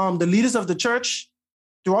like the leaders of the church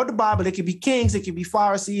throughout the Bible. It could be kings, it could be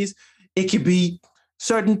Pharisees, it could be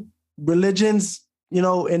certain religions, in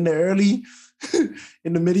the early,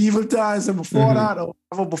 in the medieval times and before that,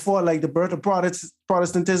 or before like the birth of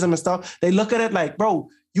Protestantism and stuff. They look at it like, bro,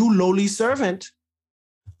 you lowly servant,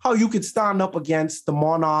 how you could stand up against the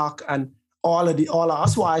monarch and all of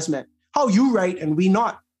us wise men. How you right and we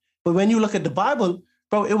not. But when you look at the Bible,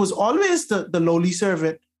 bro, it was always the lowly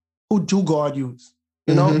servant who God used.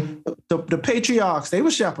 The patriarchs, they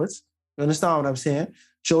were shepherds. You understand what I'm saying?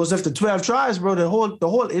 Joseph, the 12 tribes, bro, the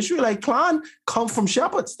whole Israelite clan come from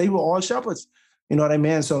shepherds. They were all shepherds. You know what I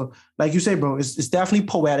mean? So like you say, bro, it's definitely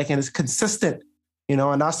poetic and it's consistent,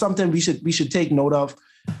 and that's something we should take note of.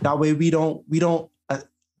 That way we don't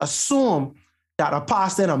assume that a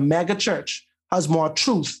pastor in a mega church has more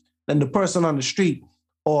truth than the person on the street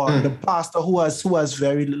or the pastor who has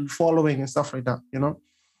very little following and stuff like that, I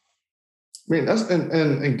mean, that's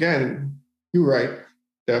and again, you're right,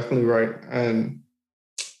 definitely right. And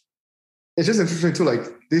it's just interesting too, like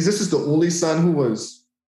this is the only son who was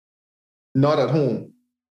not at home.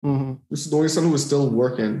 This is the only son who was still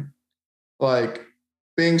working. Like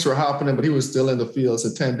things were happening, but he was still in the fields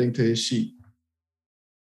attending to his sheep.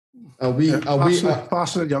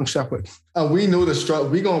 Passionate young shepherd. And we know the struggle.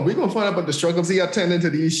 We're gonna find out about the struggles he attending to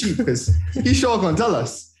these sheep because he sure gonna tell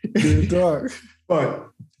us. But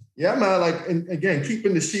yeah, man, like and again,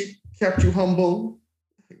 keeping the sheep kept you humble.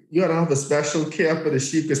 You gotta have a special care for the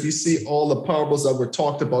sheep because we see all the parables that were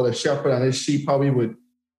talked about a shepherd and his sheep, how he would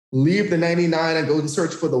leave the 99 and go and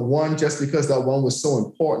search for the one just because that one was so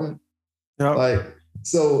important. Yep. Like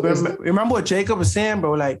so remember what Jacob was saying,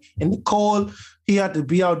 bro, like in the cold, he had to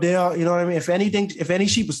be out there, you know what I mean? If any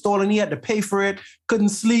sheep was stolen, he had to pay for it, couldn't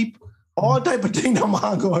sleep, all type of thing that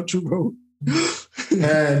man going through, bro.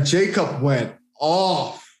 And Jacob went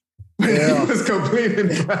off. Yeah. He was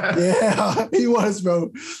complaining bad. Yeah, he was,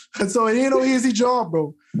 bro. And so it ain't no easy job,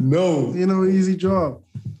 bro. No. You know, easy job.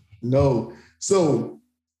 No. So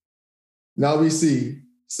now we see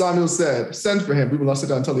Samuel said, send for him. We will not sit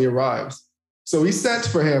down until he arrives. So he sent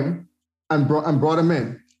for him and brought him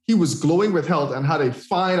in. He was glowing with health and had a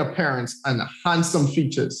fine appearance and handsome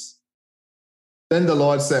features. Then the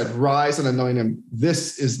Lord said, rise and anoint him.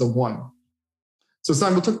 This is the one. So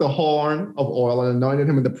Samuel took the horn of oil and anointed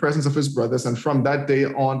him in the presence of his brothers. And from that day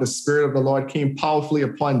on, the Spirit of the Lord came powerfully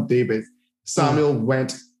upon David. Samuel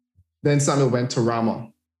went to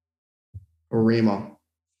Ramah.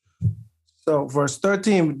 So verse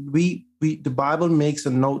 13, the Bible makes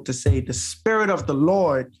a note to say the Spirit of the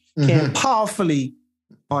Lord came powerfully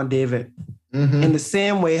on David. In the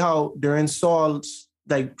same way how during Saul's,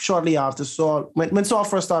 like shortly after Saul, when Saul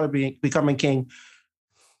first started becoming king,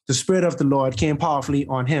 the Spirit of the Lord came powerfully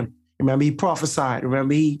on him. Remember, he prophesied.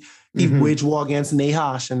 Remember, he waged war against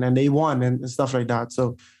Nahash and they won and stuff like that.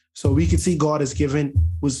 So we could see God is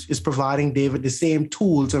providing David the same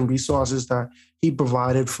tools and resources that he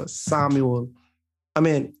provided for Saul,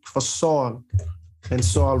 when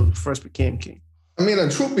Saul first became king. I mean,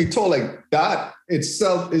 and truth be told, like that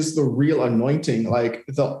itself is the real anointing. Like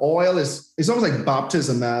the oil it's almost like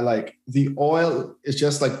baptism, man. Like the oil is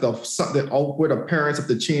just like the outward appearance of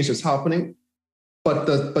the change that's happening. But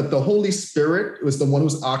the Holy Spirit was the one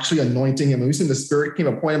who's actually anointing him. And we see the Spirit came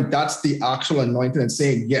upon him. That's the actual anointing and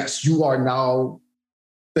saying, yes, you are now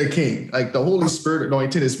the king. Like the Holy Spirit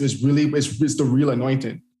anointing is the real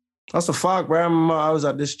anointing. That's a fact, bro. I remember I was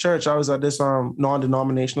at this church. I was at this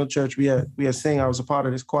non-denominational church. We had sing. I was a part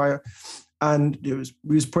of this choir, and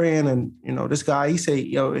we was praying. And this guy, he said,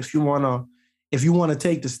 "Yo, if you wanna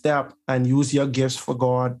take the step and use your gifts for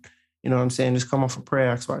God, you know what I'm saying, just come up for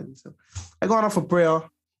prayer." So I got up for prayer,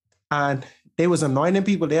 and they was anointing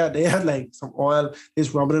people there. They had like some oil,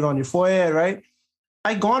 just rubbing it on your forehead, right?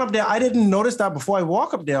 I gone up there. I didn't notice that before I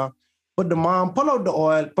walk up there, but the mom pull out the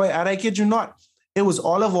oil. But I kid you not. It was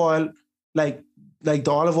olive oil, like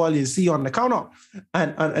the olive oil you see on the counter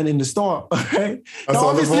and in the store, right? That's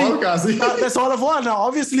olive oil, Kazi. That's olive oil. Now,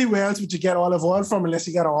 obviously, where else would you get olive oil from unless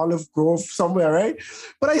you got an olive grove somewhere, right?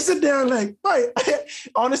 But I sit there and like, right,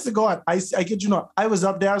 honest to God, I kid you not, I was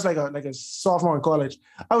up there, I was like a sophomore in college.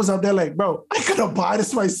 I was up there like, bro, I could have buy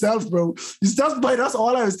this myself, bro. That's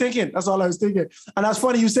all I was thinking. And that's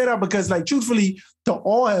funny you say that because like, truthfully, the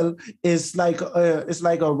oil is like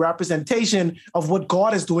a representation of what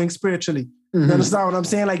God is doing spiritually. You understand what I'm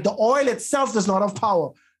saying? Like the oil itself does not have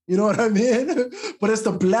power. You know what I mean? But it's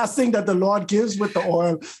the blessing that the Lord gives with the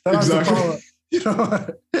oil that has the power. You know,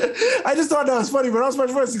 I just thought that was funny, but that was my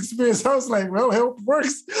first experience. I was like, well, I hope it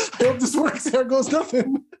works. I hope this works. Here goes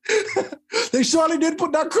nothing. They surely did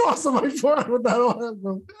put that cross on my forehead with that oil,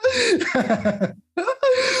 bro.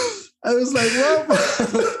 I was like, well.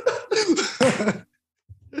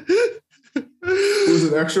 Was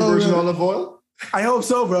it extra virgin olive oil? I hope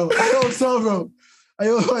so, bro. I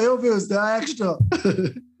hope it was the extra.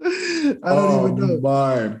 I don't even know.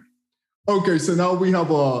 My. Okay, so now we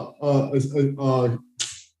have a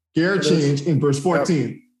gear change in verse 14.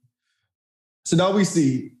 Yep. So now we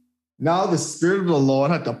see, now the Spirit of the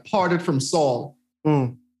Lord had departed from Saul.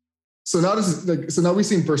 So now we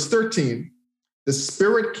see in verse 13, the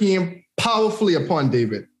Spirit came powerfully upon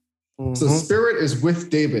David. So the Spirit is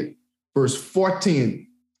with David. Verse 14,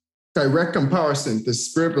 direct comparison, the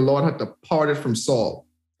Spirit of the Lord had departed from Saul.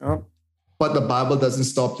 Yep. But the Bible doesn't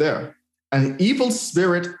stop there. An evil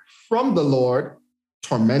spirit from the Lord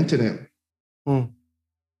tormented him.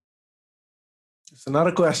 It's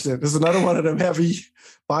another question. This is another one of them heavy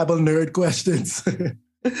Bible nerd questions.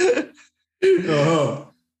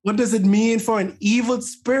 What does it mean for an evil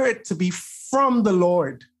spirit to be from the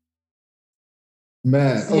Lord?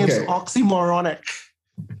 Man, seems oxymoronic.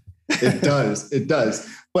 It does.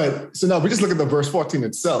 But so now we just look at the verse 14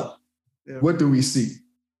 itself. Yeah. What do we see?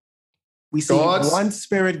 We see one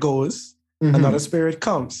spirit goes, another spirit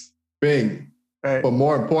comes. Bing. Right. But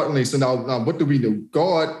more importantly, so now what do we do?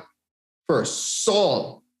 God first,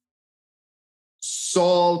 Saul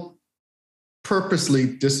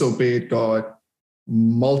purposely disobeyed God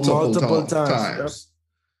multiple times. Yep.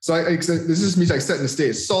 So this just means like setting the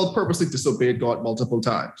stage. Saul purposely disobeyed God multiple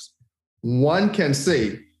times. One can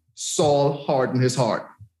say Saul hardened his heart.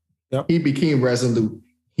 Yep. He became resolute.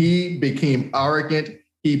 He became arrogant.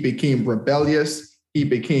 He became rebellious. He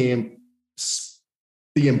became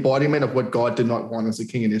the embodiment of what God did not want as a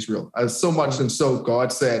king in Israel. As so much and so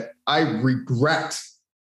God said, I regret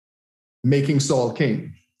making Saul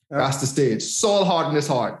king. Yep. That's the stage. Saul hardened his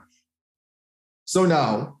heart. So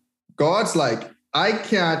now God's like, I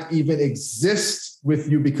can't even exist with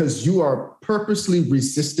you because you are purposely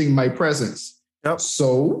resisting my presence. Yep.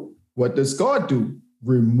 So what does God do?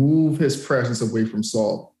 Remove his presence away from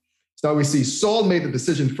Saul. So now we see Saul made the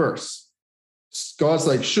decision first. God's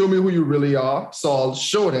like, show me who you really are. Saul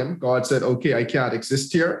showed him. God said, okay, I can't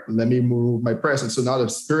exist here. Let me remove my presence. So now the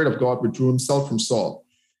Spirit of God withdrew himself from Saul.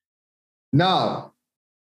 Now,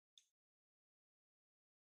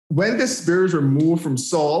 when the Spirit is removed from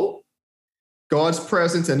Saul, God's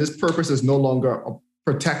presence and his purpose is no longer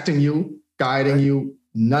protecting you, guiding you,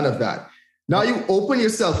 none of that. Now you open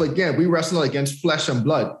yourself again. We wrestle against flesh and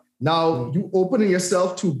blood. Now you open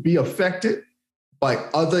yourself to be affected by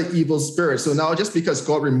other evil spirits. So now just because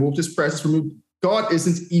God removed his presence from you, God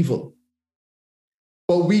isn't evil.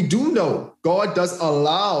 But we do know God does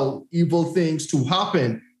allow evil things to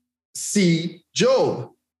happen. See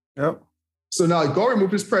Job. Yep. So now God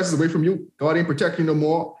removed his presence away from you. God ain't protecting you no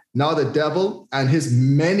more. Now the devil and his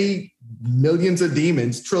many millions of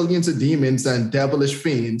demons, trillions of demons and devilish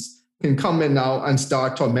fiends can come in now and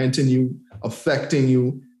start tormenting you, affecting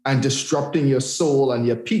you, and disrupting your soul and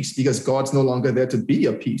your peace because God's no longer there to be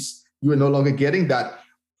your peace. You are no longer getting that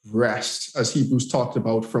rest, as Hebrews talked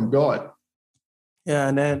about, from God. Yeah,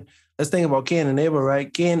 and then let's think about Cain and Abel,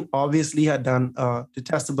 right? Cain obviously had done a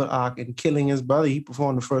detestable act in killing his brother. He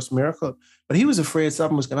performed the first miracle, but he was afraid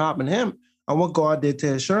something was going to happen to him. And what God did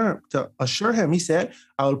to assure him, he said,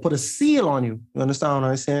 I will put a seal on you. You understand what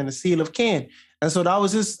I'm saying? The seal of Cain. And so that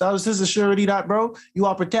was his assurity that, bro, you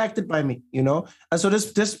are protected by me, you know? And so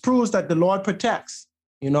this proves that the Lord protects,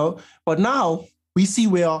 you know? But now we see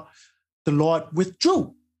where the Lord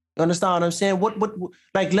withdrew. You understand what I'm saying? What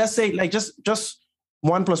like, let's say, like, just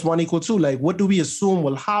 1 + 1 = 2. Like, what do we assume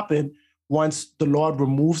will happen once the Lord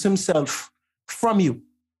removes himself from you?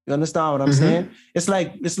 You understand what I'm saying? It's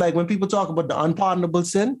like when people talk about the unpardonable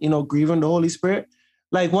sin, you know, grieving the Holy Spirit.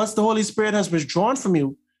 Like, once the Holy Spirit has withdrawn from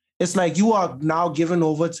you, it's like you are now given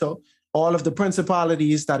over to all of the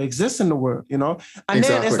principalities that exist in the world, you know? And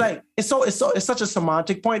exactly. Then it's like, it's such a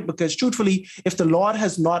semantic point because truthfully, if the Lord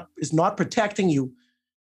is not protecting you,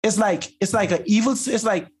 it's like an evil, it's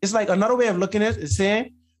like another way of looking at it is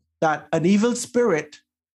saying that an evil spirit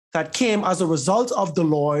that came as a result of the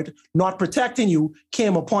Lord not protecting you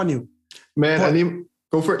came upon you. Man, but,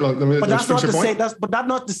 go for it. But that's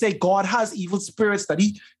not to say God has evil spirits that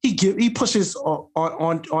he pushes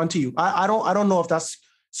onto you. I don't know if that's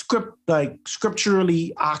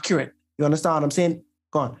scripturally accurate. You understand what I'm saying?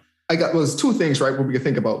 Go on. There's two things, right, what we can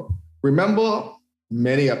think about. Remember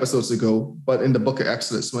many episodes ago, but in the book of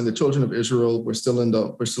Exodus, when the children of Israel were still in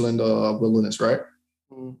the wilderness, right?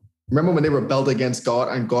 Remember when they rebelled against God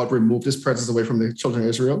and God removed his presence away from the children of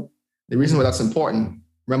Israel? The reason why that's important,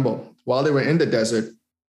 remember, while they were in the desert,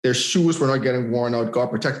 their shoes were not getting worn out. God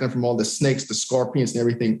protected them from all the snakes, the scorpions, and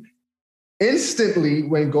everything. Instantly,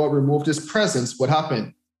 when God removed his presence, what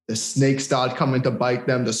happened? The snakes started coming to bite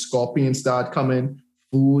them. The scorpions started coming.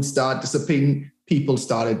 Food started dissipating. People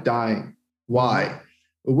started dying. Why?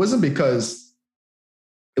 It was because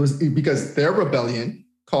their rebellion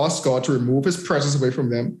caused God to remove his presence away from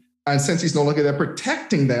them. And since he's no longer there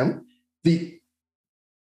protecting them, the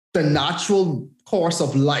natural course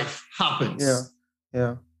of life happens.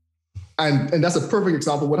 Yeah. And that's a perfect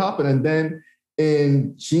example of what happened. And then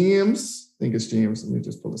in James, I think it's James. Let me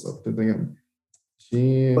just pull this up.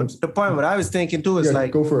 James. But the point what I was thinking too is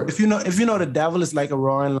go for it. If you know the devil is like a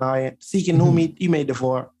roaring lion seeking whom he may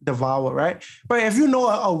devour, right? But if you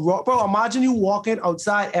know bro, imagine you walking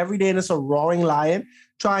outside every day and it's a roaring lion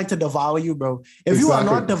trying to devour you, bro. If you are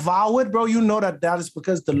not devoured, bro, you know that is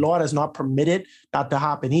because the Lord has not permitted that to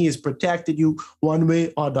happen. He has protected you one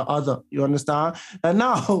way or the other. You understand? And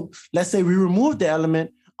now, let's say we remove the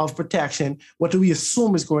element of protection. What do we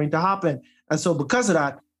assume is going to happen? And so because of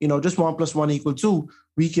that, just 1 + 1 = 2,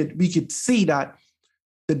 we could see that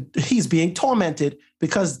he's being tormented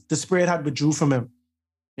because the spirit had withdrew from him,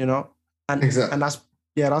 and exactly. And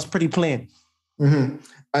that's pretty plain. Mm-hmm.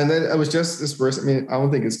 And then it was just this verse. I mean, I don't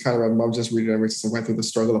think it's kind of, I'm just reading it since I went through the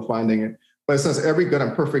struggle of finding it. But it says, every good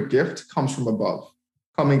and perfect gift comes from above,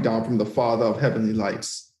 coming down from the Father of heavenly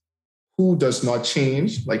lights, who does not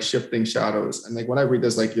change like shifting shadows. And like when I read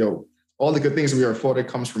this, like, all the good things we are afforded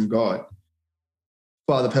comes from God,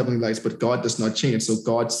 Father of heavenly lights, but God does not change. So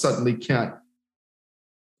God suddenly can't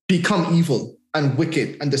become evil and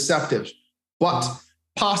wicked and deceptive. But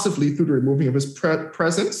possibly through the removing of his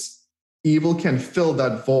presence, evil can fill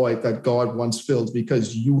that void that God once filled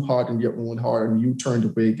because you hardened your own heart and you turned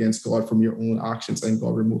away against God from your own actions, and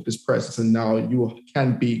God removed his presence. And now you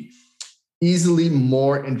can be easily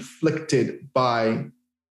more inflicted by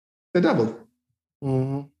the devil.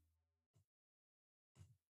 Mm-hmm.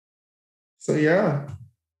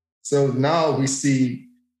 So now we see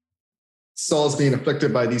Saul's being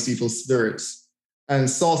afflicted by these evil spirits. And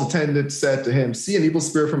Saul's attendant said to him, "See, an evil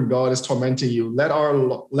spirit from God is tormenting you. Let our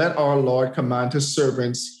Lord command his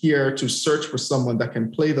servants here to search for someone that can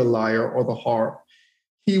play the lyre or the harp.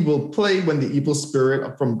 He will play when the evil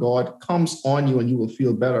spirit from God comes on you and you will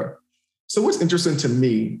feel better." So what's interesting to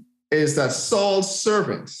me is that Saul's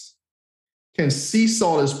servants can see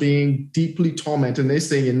Saul as being deeply tormented. And they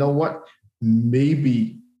say, you know what?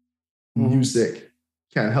 Maybe music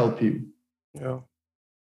can help you. Yeah.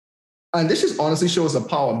 And this just honestly shows the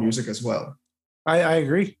power of music as well. I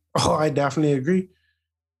agree. Oh, I definitely agree.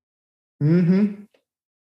 Mm-hmm.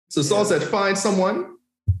 So Saul said, find someone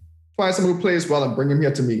who plays well and bring him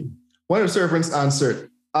here to me. One of the servants answered,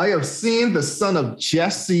 "I have seen the son of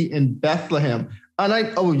Jesse in Bethlehem."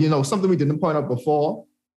 And something we didn't point out before.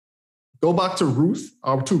 Go back to Ruth,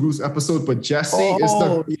 our 2 Ruth episodes, but Jesse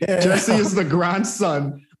is the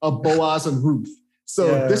grandson of Boaz and Ruth.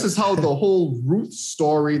 So this is how the whole Ruth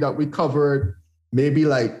story that we covered maybe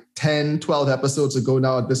like 10, 12 episodes ago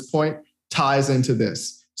now at this point ties into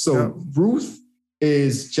this. So Ruth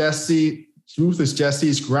is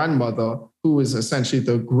Jesse's grandmother, who is essentially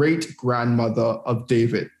the great grandmother of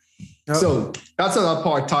David. Yep. So that's how that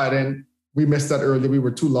part tied in. We missed that earlier. We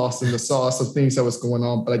were too lost in the sauce of things that was going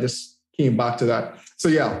on, but I just came back to that.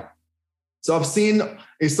 So I've seen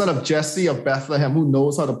a son of Jesse of Bethlehem who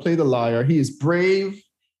knows how to play the lyre. He is brave.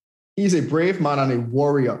 He's a brave man and a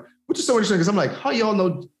warrior, which is so interesting because I'm like, how y'all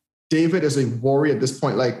know David is a warrior at this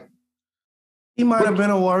point? Like, he might have been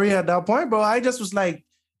a warrior at that point, bro. I just was like,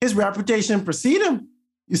 his reputation preceded him.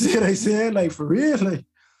 You see what I said? Like, for real? Like,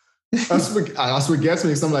 that's what gets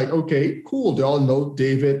me. So I'm like, okay, cool. They all know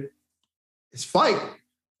David is fight.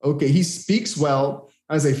 Okay, he speaks well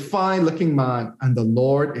as a fine-looking man, and the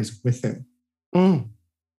Lord is with him.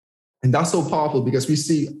 And that's so powerful because we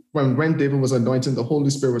see when David was anointed, the Holy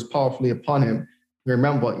Spirit was powerfully upon him.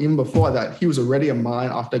 Remember, even before that, he was already a man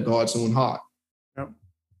after God's own heart. Yep.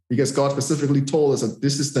 Because God specifically told us that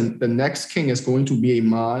this is the next king is going to be a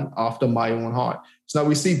man after my own heart. So now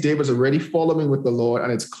we see David's already following with the Lord,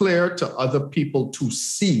 and it's clear to other people to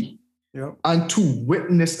see and to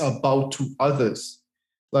witness about to others.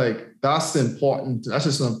 Like, that's important. That's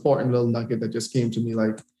just an important little nugget that just came to me.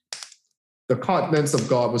 Like, the countenance of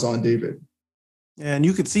God was on David. And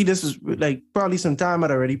you could see this was like probably some time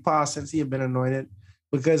had already passed since he had been anointed,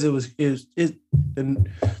 because his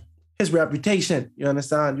reputation, you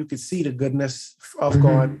understand? You could see the goodness of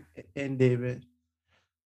God in David.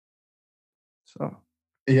 So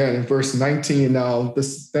Yeah, in verse 19 now,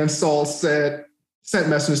 then Saul sent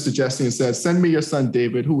messengers to Jesse and said, send me your son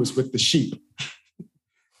David, who is with the sheep.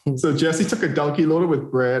 So Jesse took a donkey loaded with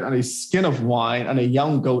bread and a skin of wine and a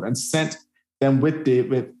young goat and sent them with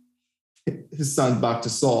David, his son, back to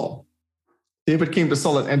Saul. David came to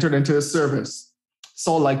Saul and entered into his service.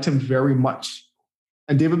 Saul liked him very much,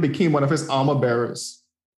 and David became one of his armor bearers.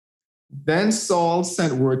 Then Saul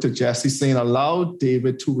sent word to Jesse, saying, allow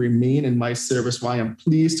David to remain in my service while I am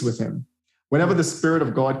pleased with him. Whenever the Spirit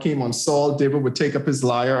of God came on Saul, David would take up his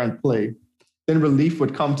lyre and play. Then relief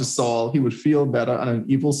would come to Saul. He would feel better, and an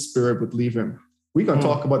evil spirit would leave him. We're going to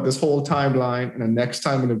talk about this whole timeline in the next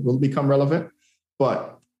time when it will become relevant.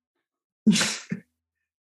 But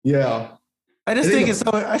yeah. I just think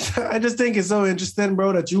it's so interesting,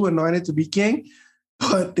 bro, that you anointed to be king,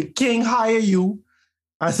 but the king hire you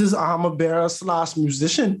as his armor bearer /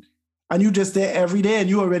 musician, and you just there every day,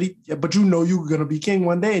 and but you know you're gonna be king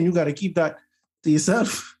one day, and you got to keep that to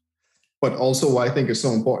yourself. But also, what I think is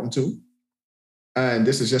so important too, and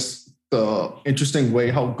this is just the interesting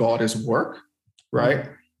way how God is work, right?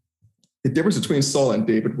 The difference between Saul and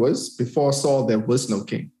David was before Saul there was no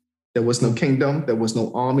king, there was no kingdom, there was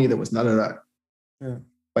no army, there was none of that. Yeah.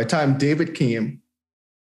 By the time David came,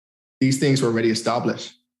 these things were already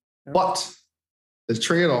established. Yeah. But the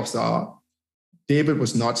trade-offs are David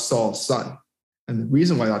was not Saul's son. And the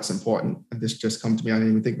reason why that's important, and this just come to me, I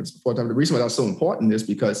didn't even think of this before, the reason why that's so important is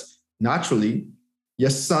because naturally,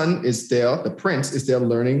 your son is there, the prince is there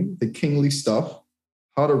learning the kingly stuff,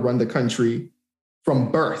 how to run the country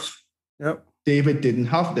from birth. Yep. David didn't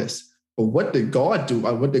have this. But what did God do?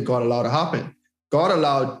 Or what did God allow to happen? God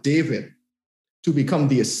allowed David to become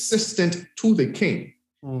the assistant to the king.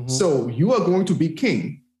 Mm-hmm. So you are going to be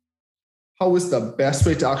king. How is the best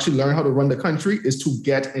way to actually learn how to run the country is to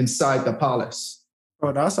get inside the palace.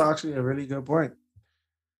 Oh, that's actually a really good point.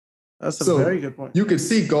 That's a very good point. You could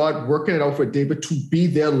see God working it out for David to be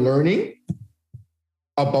there learning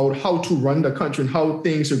about how to run the country and how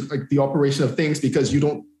things are, like the operation of things, because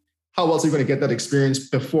how else are you going to get that experience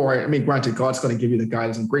before? I mean, granted, God's going to give you the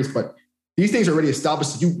guidance and grace, but these things are already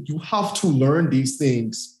established. You have to learn these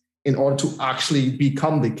things in order to actually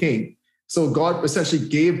become the king. So God essentially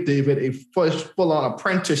gave David a full-on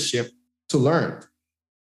apprenticeship to learn.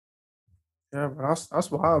 Yeah, bro, that's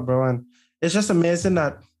wild, bro. And it's just amazing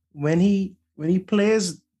that when he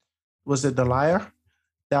plays, was it the lyre?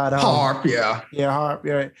 That harp, yeah. Yeah, harp,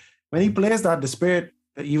 yeah. When he plays that, the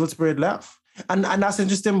evil spirit left. And that's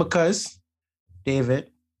interesting because David,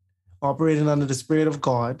 operating under the Spirit of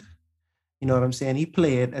God, you know what I'm saying? He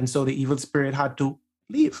played, and so the evil spirit had to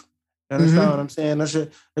leave. You understand what I'm saying? That's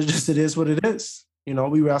just it is what it is. You know,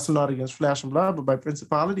 we wrestle not against flesh and blood, but by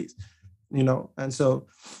principalities. You know, and so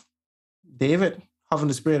David, having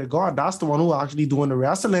the Spirit of God, that's the one who actually doing the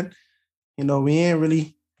wrestling. You know,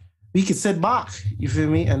 we could sit back, you feel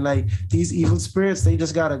me? And like these evil spirits, they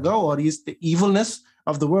just gotta go. Or the evilness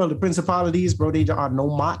of the world, the principalities, bro, they are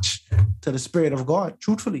no match to the Spirit of God,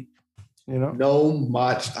 truthfully. You know? No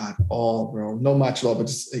match at all, bro. No match at all.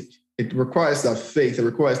 But it requires that faith, it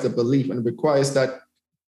requires the belief, and it requires that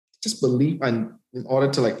just belief and in order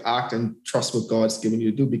to like act and trust what God's given you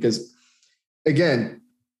to do. Because again,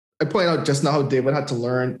 I point out just now how David had to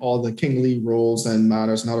learn all the kingly roles and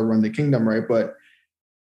manners and how to run the kingdom, right? But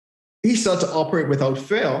he started to operate without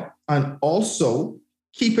fail and also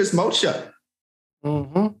keep his mouth shut.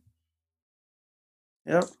 Mm-hmm.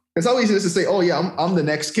 Yep. It's always easy to say, oh yeah, I'm the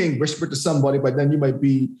next king, whisper to somebody, but then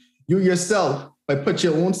you yourself might put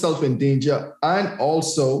your own self in danger and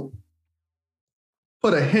also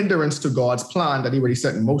put a hindrance to God's plan that he already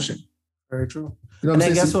set in motion. Very true. You know and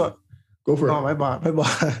then guess what? Go for it. Oh, my bad.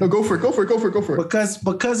 No, go for it.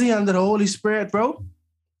 Because he under the Holy Spirit, bro,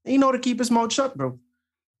 he know to keep his mouth shut, bro.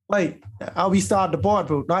 Like, how we start the board,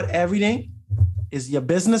 bro. Not everything is your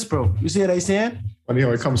business, bro. You see what I'm saying? Funny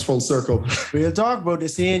how it comes full circle. Real talk, bro. They're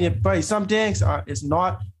saying, bro, some things it's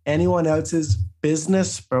not anyone else's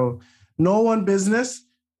business, bro. No one business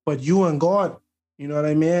but you and God. You know what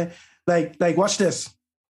I mean? Like, watch this.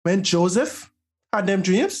 When Joseph had them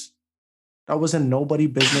dreams, that wasn't nobody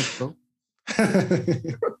business, bro.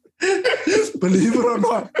 Believe it or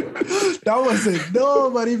not, that wasn't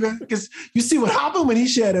nobody business. Because you see what happened when he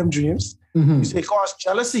shared them dreams. Mm-hmm. You see, it caused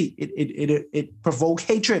jealousy. It provoked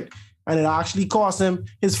hatred, and it actually cost him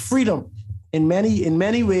his freedom. In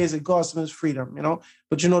many ways, it cost him his freedom. You know,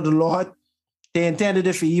 but you know, the Lord, they intended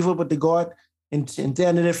it for evil, but the God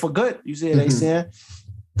intended it for good. You see what I'm saying?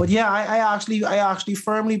 But yeah, I actually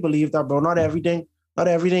firmly believe that, bro. Not everything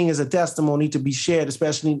is a testimony to be shared,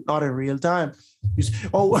 especially not in real time.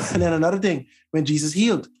 And then another thing, when Jesus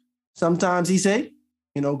healed, sometimes he say,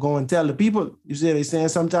 go and tell the people. You see what I'm saying?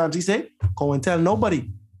 Sometimes he say, go and tell nobody.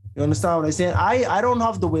 You understand what I'm saying? I don't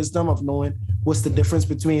have the wisdom of knowing what's the difference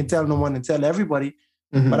between telling one and tell everybody.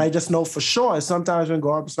 But I just know for sure sometimes when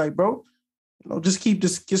God was like, bro, just keep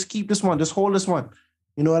this one, just hold this one.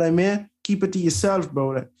 You know what I mean? Keep it to yourself,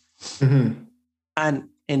 bro. And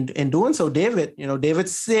in doing so, David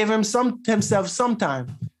saved himself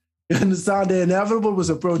sometime. You understand? The inevitable was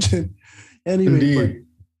approaching. Anyway, Indeed.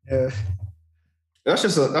 But, yeah. That's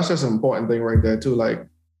just an important thing right there too. Like,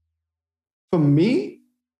 for me,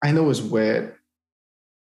 I know it's weird,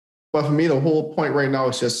 but for me, the whole point right now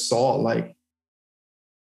is just Saul. Like,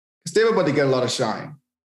 because David about to get a lot of shine.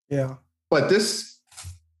 Yeah. But this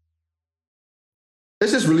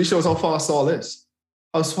just really shows how far Saul is,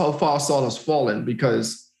 how far Saul has fallen.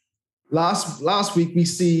 Because last week we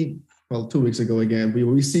see, 2 weeks ago again,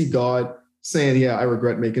 we see God saying, "Yeah, I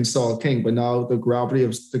regret making Saul king," but now the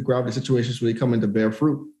gravity situation is really coming to bear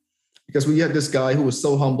fruit. Because we had this guy who was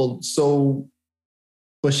so humble, so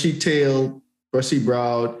bushy-tailed,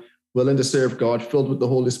 bushy-browed, willing to serve God, filled with the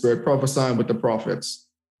Holy Spirit, prophesying with the prophets.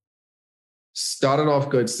 Started off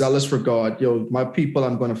good, zealous for God. My people,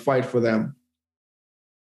 I'm going to fight for them.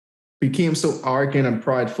 Became so arrogant and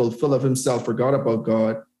prideful, full of himself, forgot about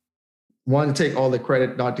God, wanted to take all the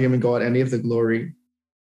credit, not giving God any of the glory.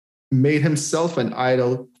 Made himself an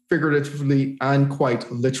idol, figuratively and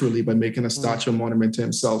quite literally, by making a statue monument to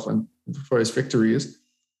himself and for his victories.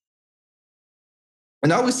 And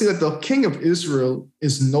now we see that the king of Israel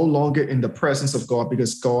is no longer in the presence of God,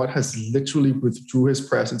 because God has literally withdrew his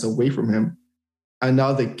presence away from him. And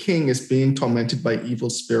now the king is being tormented by evil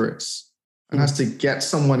spirits and has to get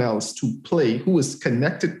someone else to play who is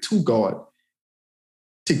connected to God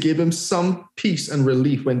to give him some peace and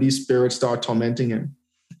relief when these spirits start tormenting him.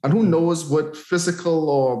 And who knows what physical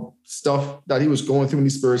or stuff that he was going through when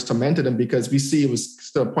these spirits tormented him, because we see it was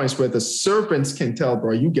to the point where the serpents can tell,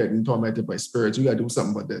 bro, you getting tormented by spirits. You got to do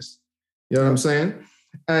something about this. You know what I'm saying?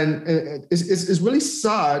 And it's really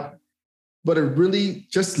sad, but it really,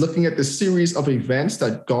 just looking at the series of events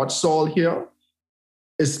that God saw here,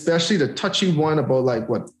 especially the touchy one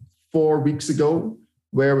about 4 weeks ago,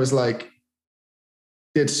 where it was like,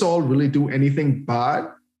 did Saul really do anything bad?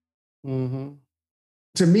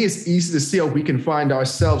 To me, it's easy to see how we can find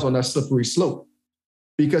ourselves on that slippery slope,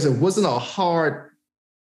 because it wasn't a hard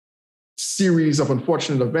series of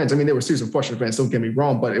unfortunate events. I mean, there were a series of unfortunate events, don't get me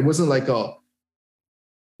wrong, but it wasn't like a,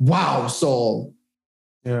 wow, Saul,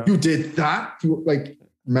 you did that? You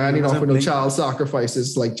manning off with no child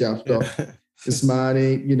sacrifices like Jephthah. This man,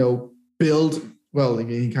 he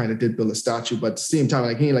kind of did build a statue, but at the same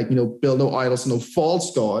time, he build no idols, no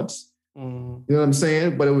false gods. You know what I'm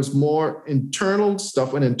saying? But it was more internal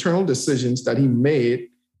stuff and internal decisions that he made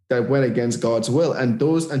that went against God's will. And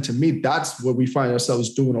to me, that's what we find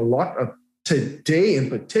ourselves doing a lot of today in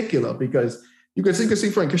particular, because you can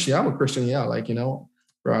see from Christian, I'm a Christian,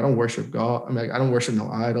 bro, I don't worship God. I don't worship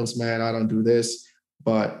no idols, man. I don't do this.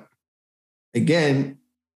 But again,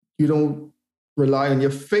 you don't rely on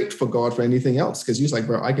your faith for God for anything else, because you're like,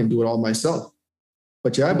 bro, I can do it all myself.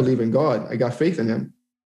 But I believe in God. I got faith in him.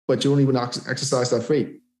 But you don't even exercise that faith,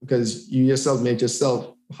 because you yourself made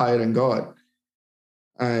yourself higher than God.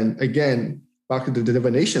 And again, back to the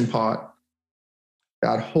divination part,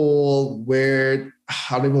 that whole weird,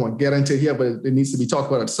 I don't even want to get into it here, but it needs to be talked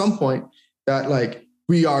about at some point, that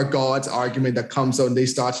we are God's argument that comes out and they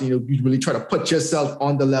start to, you really try to put yourself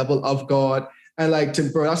on the level of God. And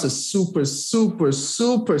bro, that's a super, super,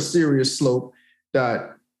 super serious slope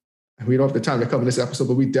that we don't have the time to cover this episode,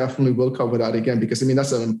 but we definitely will cover that again, because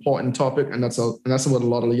that's an important topic, and that's what a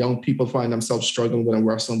lot of young people find themselves struggling with and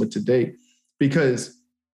wrestling with today. Because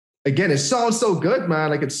again, it sounds so good,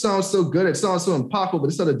 man. It sounds so good. It sounds so impactful, but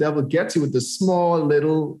it's how the devil gets you with the small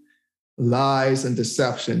little lies and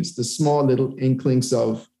deceptions, the small little inklings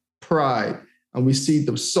of pride. And we see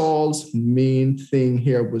Saul's main thing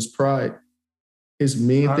here was pride. His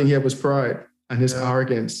main thing here was pride and his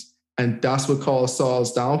arrogance. And that's what caused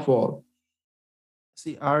Saul's downfall.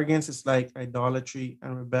 See, arrogance is like idolatry,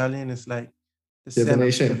 and rebellion is like the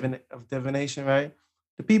divination. sin of divination, right?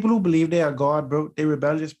 The people who believe they are God, bro, they're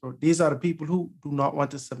rebellious, bro. These are the people who do not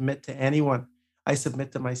want to submit to anyone. I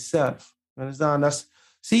submit to myself. You understand?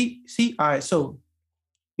 All right, so,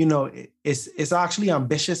 it's actually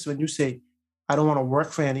ambitious when you say, I don't want to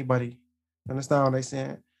work for anybody. You understand what I'm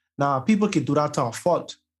saying? Now, people can do that to a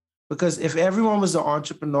fault. Because if everyone was an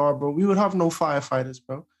entrepreneur, bro, we would have no firefighters,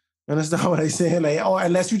 bro. You understand what I'm saying?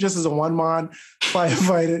 Unless you just as a one-man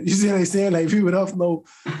firefighter, you see what I'm saying? We would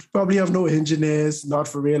probably have no engineers, not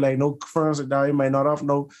for real, no firms like that. You might not have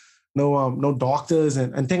no no doctors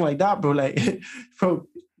and things like that, bro. Like, bro,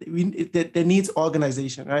 there needs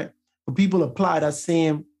organization, right? But people apply that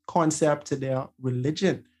same concept to their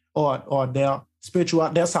religion or their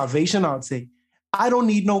their salvation, I'd say. I don't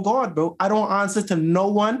need no God, bro. I don't answer to no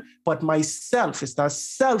one but myself. It's that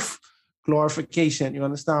self glorification. You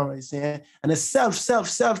understand what I'm saying? And it's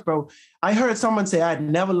self, bro. I heard someone say, I'd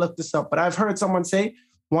never looked this up, but I've heard someone say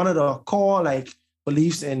one of the core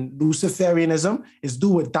beliefs in Luciferianism is do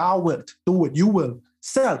what thou wilt, do what you will.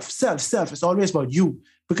 Self. It's always about you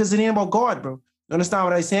because it ain't about God, bro. You understand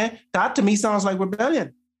what I'm saying? That to me sounds like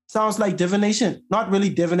rebellion. Sounds like divination. Not really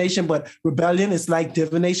divination, but rebellion is like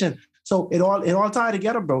divination. So it all tied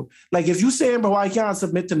together, bro. Like if you saying, bro, I can't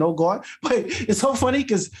submit to no God, but it's so funny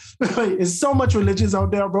because it's so much religions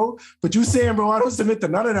out there, bro. But you saying, bro, I don't submit to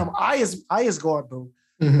none of them. I is God, bro.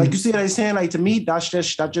 Mm-hmm. Like you see what I'm saying? Like to me, that's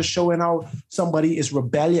just showing how somebody is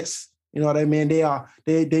rebellious. You know what I mean? They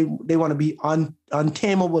want to be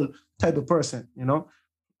untamable type of person, you know?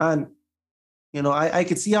 And, you know, I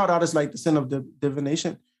could see how that is like the sin of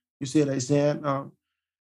divination. You see what I'm saying?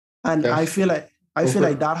 And yeah. I feel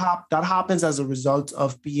like that happens as a result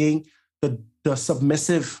of being the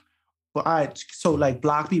submissive. So like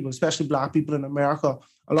Black people, especially Black people in America,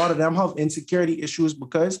 a lot of them have insecurity issues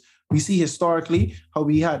because we see historically how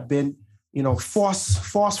we had been, you know,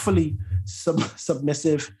 forcefully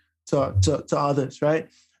submissive to others, right?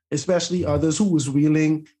 Especially others who was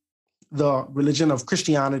wielding the religion of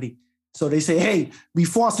Christianity. So they say, hey, we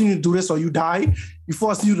forcing you to do this or you die. We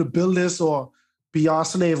forcing you to build this or be our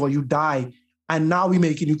slave or you die. And now we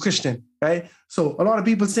making you Christian, right? So a lot of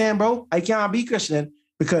people saying, bro, I can't be Christian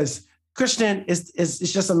because Christian is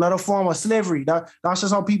just another form of slavery. That's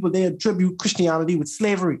just how they attribute Christianity with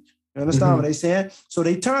slavery. You understand what I'm saying? So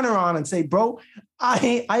they turn around and say, bro,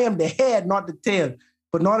 I am the head, not the tail,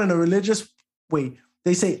 but not in a religious way.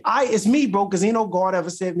 They say, it's me, bro, because ain't no God ever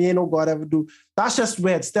saved me, ain't no God ever do. That's just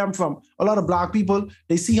where it stemmed from. A lot of Black people,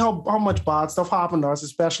 they see how much bad stuff happened to us,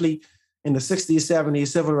 especially in the 60s, 70s,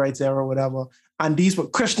 civil rights era, whatever. And these were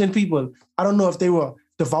Christian people. I don't know if they were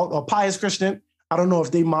devout or pious Christian. I don't know if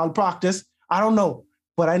they malpracticed. I don't know.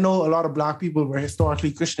 But I know a lot of Black people were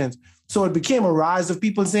historically Christians. So it became a rise of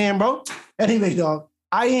people saying, bro, anyway, dog,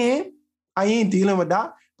 I ain't dealing with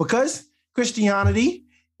that because Christianity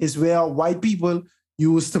is where white people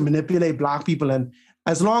use to manipulate Black people. And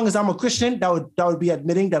as long as I'm a Christian, that would be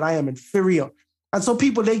admitting that I am inferior. And so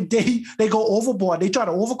people, they go overboard. They try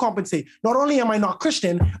to overcompensate. Not only am I not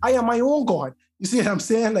Christian, I am my own God. You see what I'm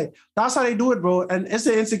saying? Like, that's how they do it, bro. And it's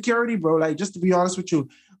an insecurity, bro. Like, just to be honest with you,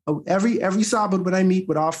 every Sabbath when I meet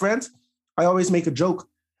with our friends, I always make a joke.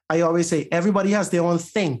 I always say, everybody has their own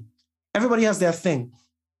thing. Everybody has their thing.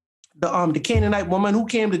 The Canaanite woman who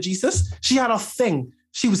came to Jesus, she had a thing.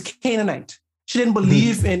 She was Canaanite. She didn't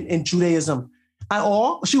believe in Judaism.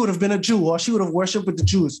 Or she would have been a Jew, or she would have worshipped with the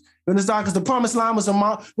Jews. You understand? Because the promised land was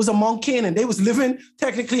among Canaan. They was living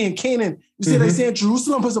technically in Canaan. You see what I'm saying?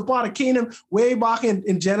 Jerusalem was a part of Canaan way back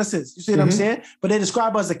in Genesis. You see what I'm saying? But they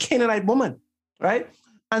describe her as a Canaanite woman, right?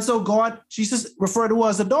 And so Jesus referred to her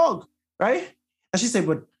as a dog, right? And she said,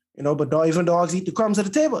 but even dogs eat the crumbs at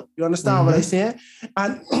the table. You understand what I'm saying?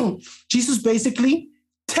 And Jesus basically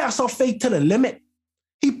tests her faith to the limit.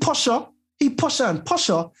 He push her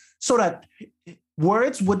so that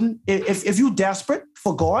words wouldn't, if you desperate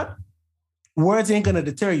for God, words ain't gonna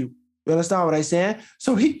deter you. You understand what I'm saying?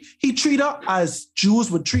 So he treat her as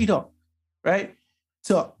Jews would treat her, right?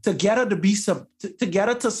 To get her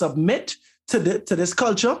to submit to this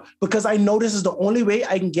culture, because I know this is the only way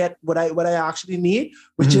I can get what I actually need,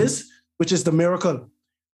 which is the miracle.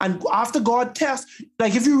 And after God tests,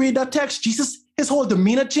 like if you read that text, Jesus, his whole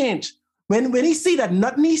demeanor changed. When he see that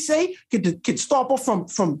nothing he say could stop her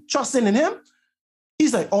from trusting in him,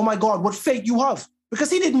 he's like, oh my God, what faith you have? Because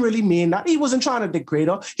he didn't really mean that. He wasn't trying to degrade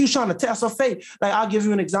her. He was trying to test her faith. Like, I'll give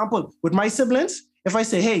you an example. With my siblings, if I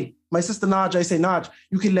say, hey, my sister Naj, I say, Naj,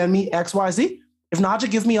 you can lend me X, Y, Z. If Naja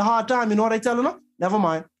gives me a hard time, you know what I tell her? Never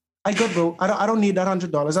mind. I good, bro. I don't need that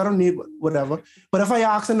 $100. I don't need whatever. But if I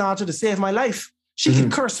ask Naja to save my life, she can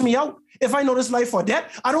curse me out. If I know this life or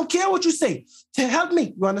death, I don't care what you say. To help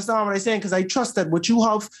me. You understand what I'm saying? Because I trust that what you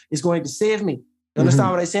have is going to save me. You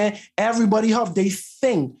understand what I'm saying? Everybody have their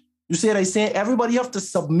thing. You see what I'm saying? Everybody have to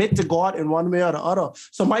submit to God in one way or the other.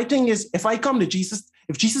 So my thing is, if I come to Jesus,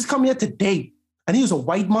 if Jesus come here today and he was a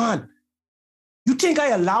white man, you think I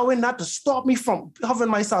allowing that to stop me from having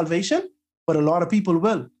my salvation? But a lot of people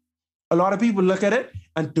will. A lot of people look at it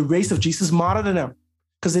and the race of Jesus matter to them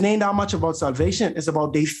because it ain't that much about salvation. It's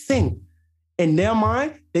about their thing. In their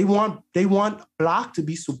mind, they want Black to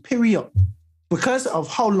be superior. because of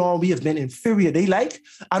how long we have been inferior.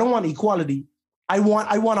 I don't want equality. I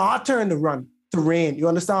want our turn to reign. You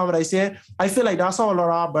understand what I said? I feel like that's how a lot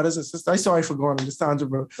of our brothers and sisters. I'm sorry for going on this tangent,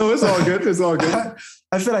 bro. Oh, it's all good. It's all good.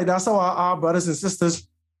 I feel like that's how our brothers and sisters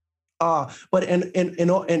are. But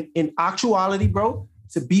in actuality, bro,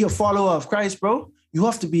 to be a follower of Christ, bro, you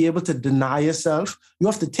have to be able to deny yourself. You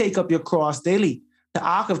have to take up your cross daily. The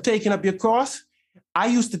act of taking up your cross, I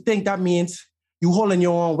used to think that means you holding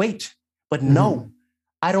your own weight. But no,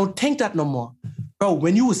 I don't think that no more. Bro,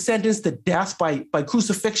 when you were sentenced to death by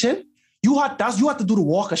crucifixion, you had to do the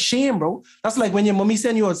walk of shame, bro. That's like when your mommy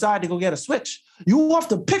send you outside to go get a switch. You have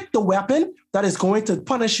to pick the weapon that is going to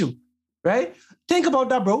punish you, right? Think about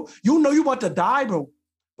that, bro. You know you're about to die, bro.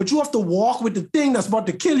 But you have to walk with the thing that's about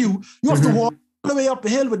to kill you. You have to walk all the way up the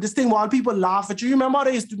hill with this thing while people laugh at you. You remember how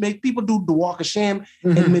they used to make people do the walk of shame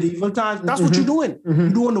in medieval times? That's what you're doing. You're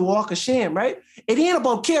doing the walk of shame, right? It ain't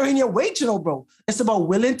about carrying your weight, bro. It's about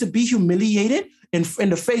willing to be humiliated in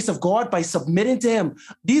the face of God by submitting to him.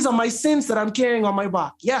 These are my sins that I'm carrying on my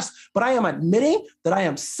back. Yes, but I am admitting that I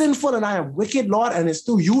am sinful and I am wicked, Lord, and it's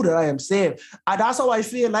through you that I am saved. And that's how I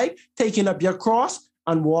feel like taking up your cross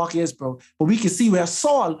and walk is, bro. But we can see where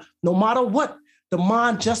Saul, no matter what, the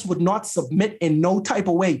man just would not submit in no type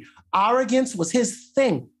of way. Arrogance was his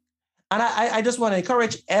thing. And I just want to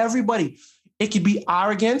encourage everybody. It could be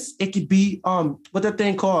arrogance. It could be, what that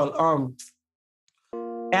thing called?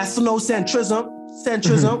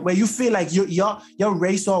 Centrism, where you feel like your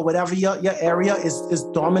race or whatever your area is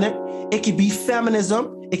dominant. It could be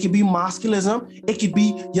feminism. It could be masculinism. It could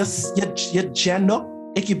be your gender.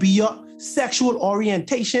 It could be your sexual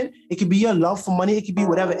orientation. It could be your love for money. It could be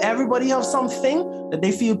whatever. Everybody has something that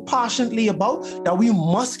they feel passionately about that we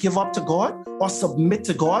must give up to God or submit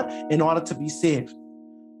to God in order to be saved.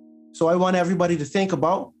 So I want everybody to think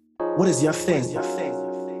about, what is your thing?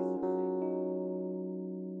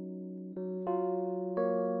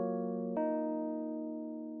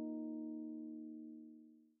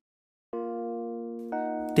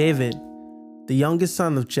 David, the youngest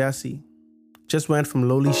son of Jesse, just went from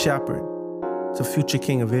lowly shepherd to future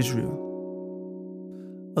king of Israel.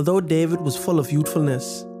 Although David was full of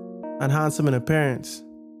youthfulness and handsome in appearance,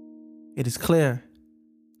 it is clear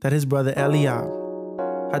that his brother Eliab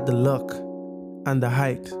had the look and the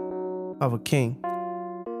height of a king.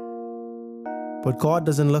 But God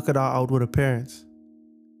doesn't look at our outward appearance.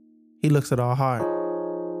 He looks at our heart.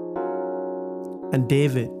 And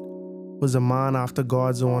David was a man after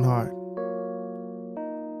God's own heart.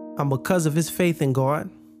 And because of his faith in God,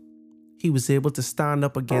 he was able to stand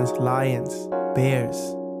up against lions, bears,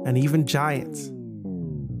 and even giants.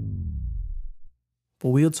 But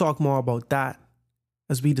we'll talk more about that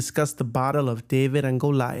as we discuss the battle of David and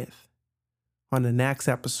Goliath on the next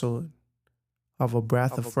episode of A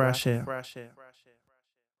Breath of Fresh Air.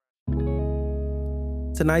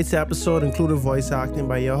 Tonight's episode included voice acting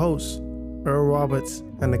by your hosts, Earl Roberts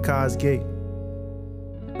and Nakaz Gate.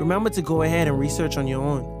 Remember to go ahead and research on your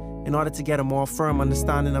own in order to get a more firm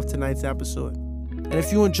understanding of tonight's episode. And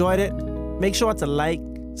if you enjoyed it, make sure to like,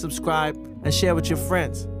 subscribe, and share with your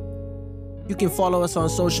friends. You can follow us on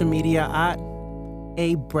social media at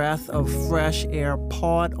A Breath of Fresh Air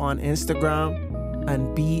Pod on Instagram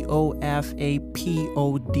and BOFAPOD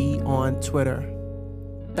on Twitter.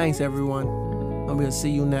 Thanks everyone, and we'll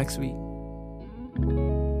see you next week.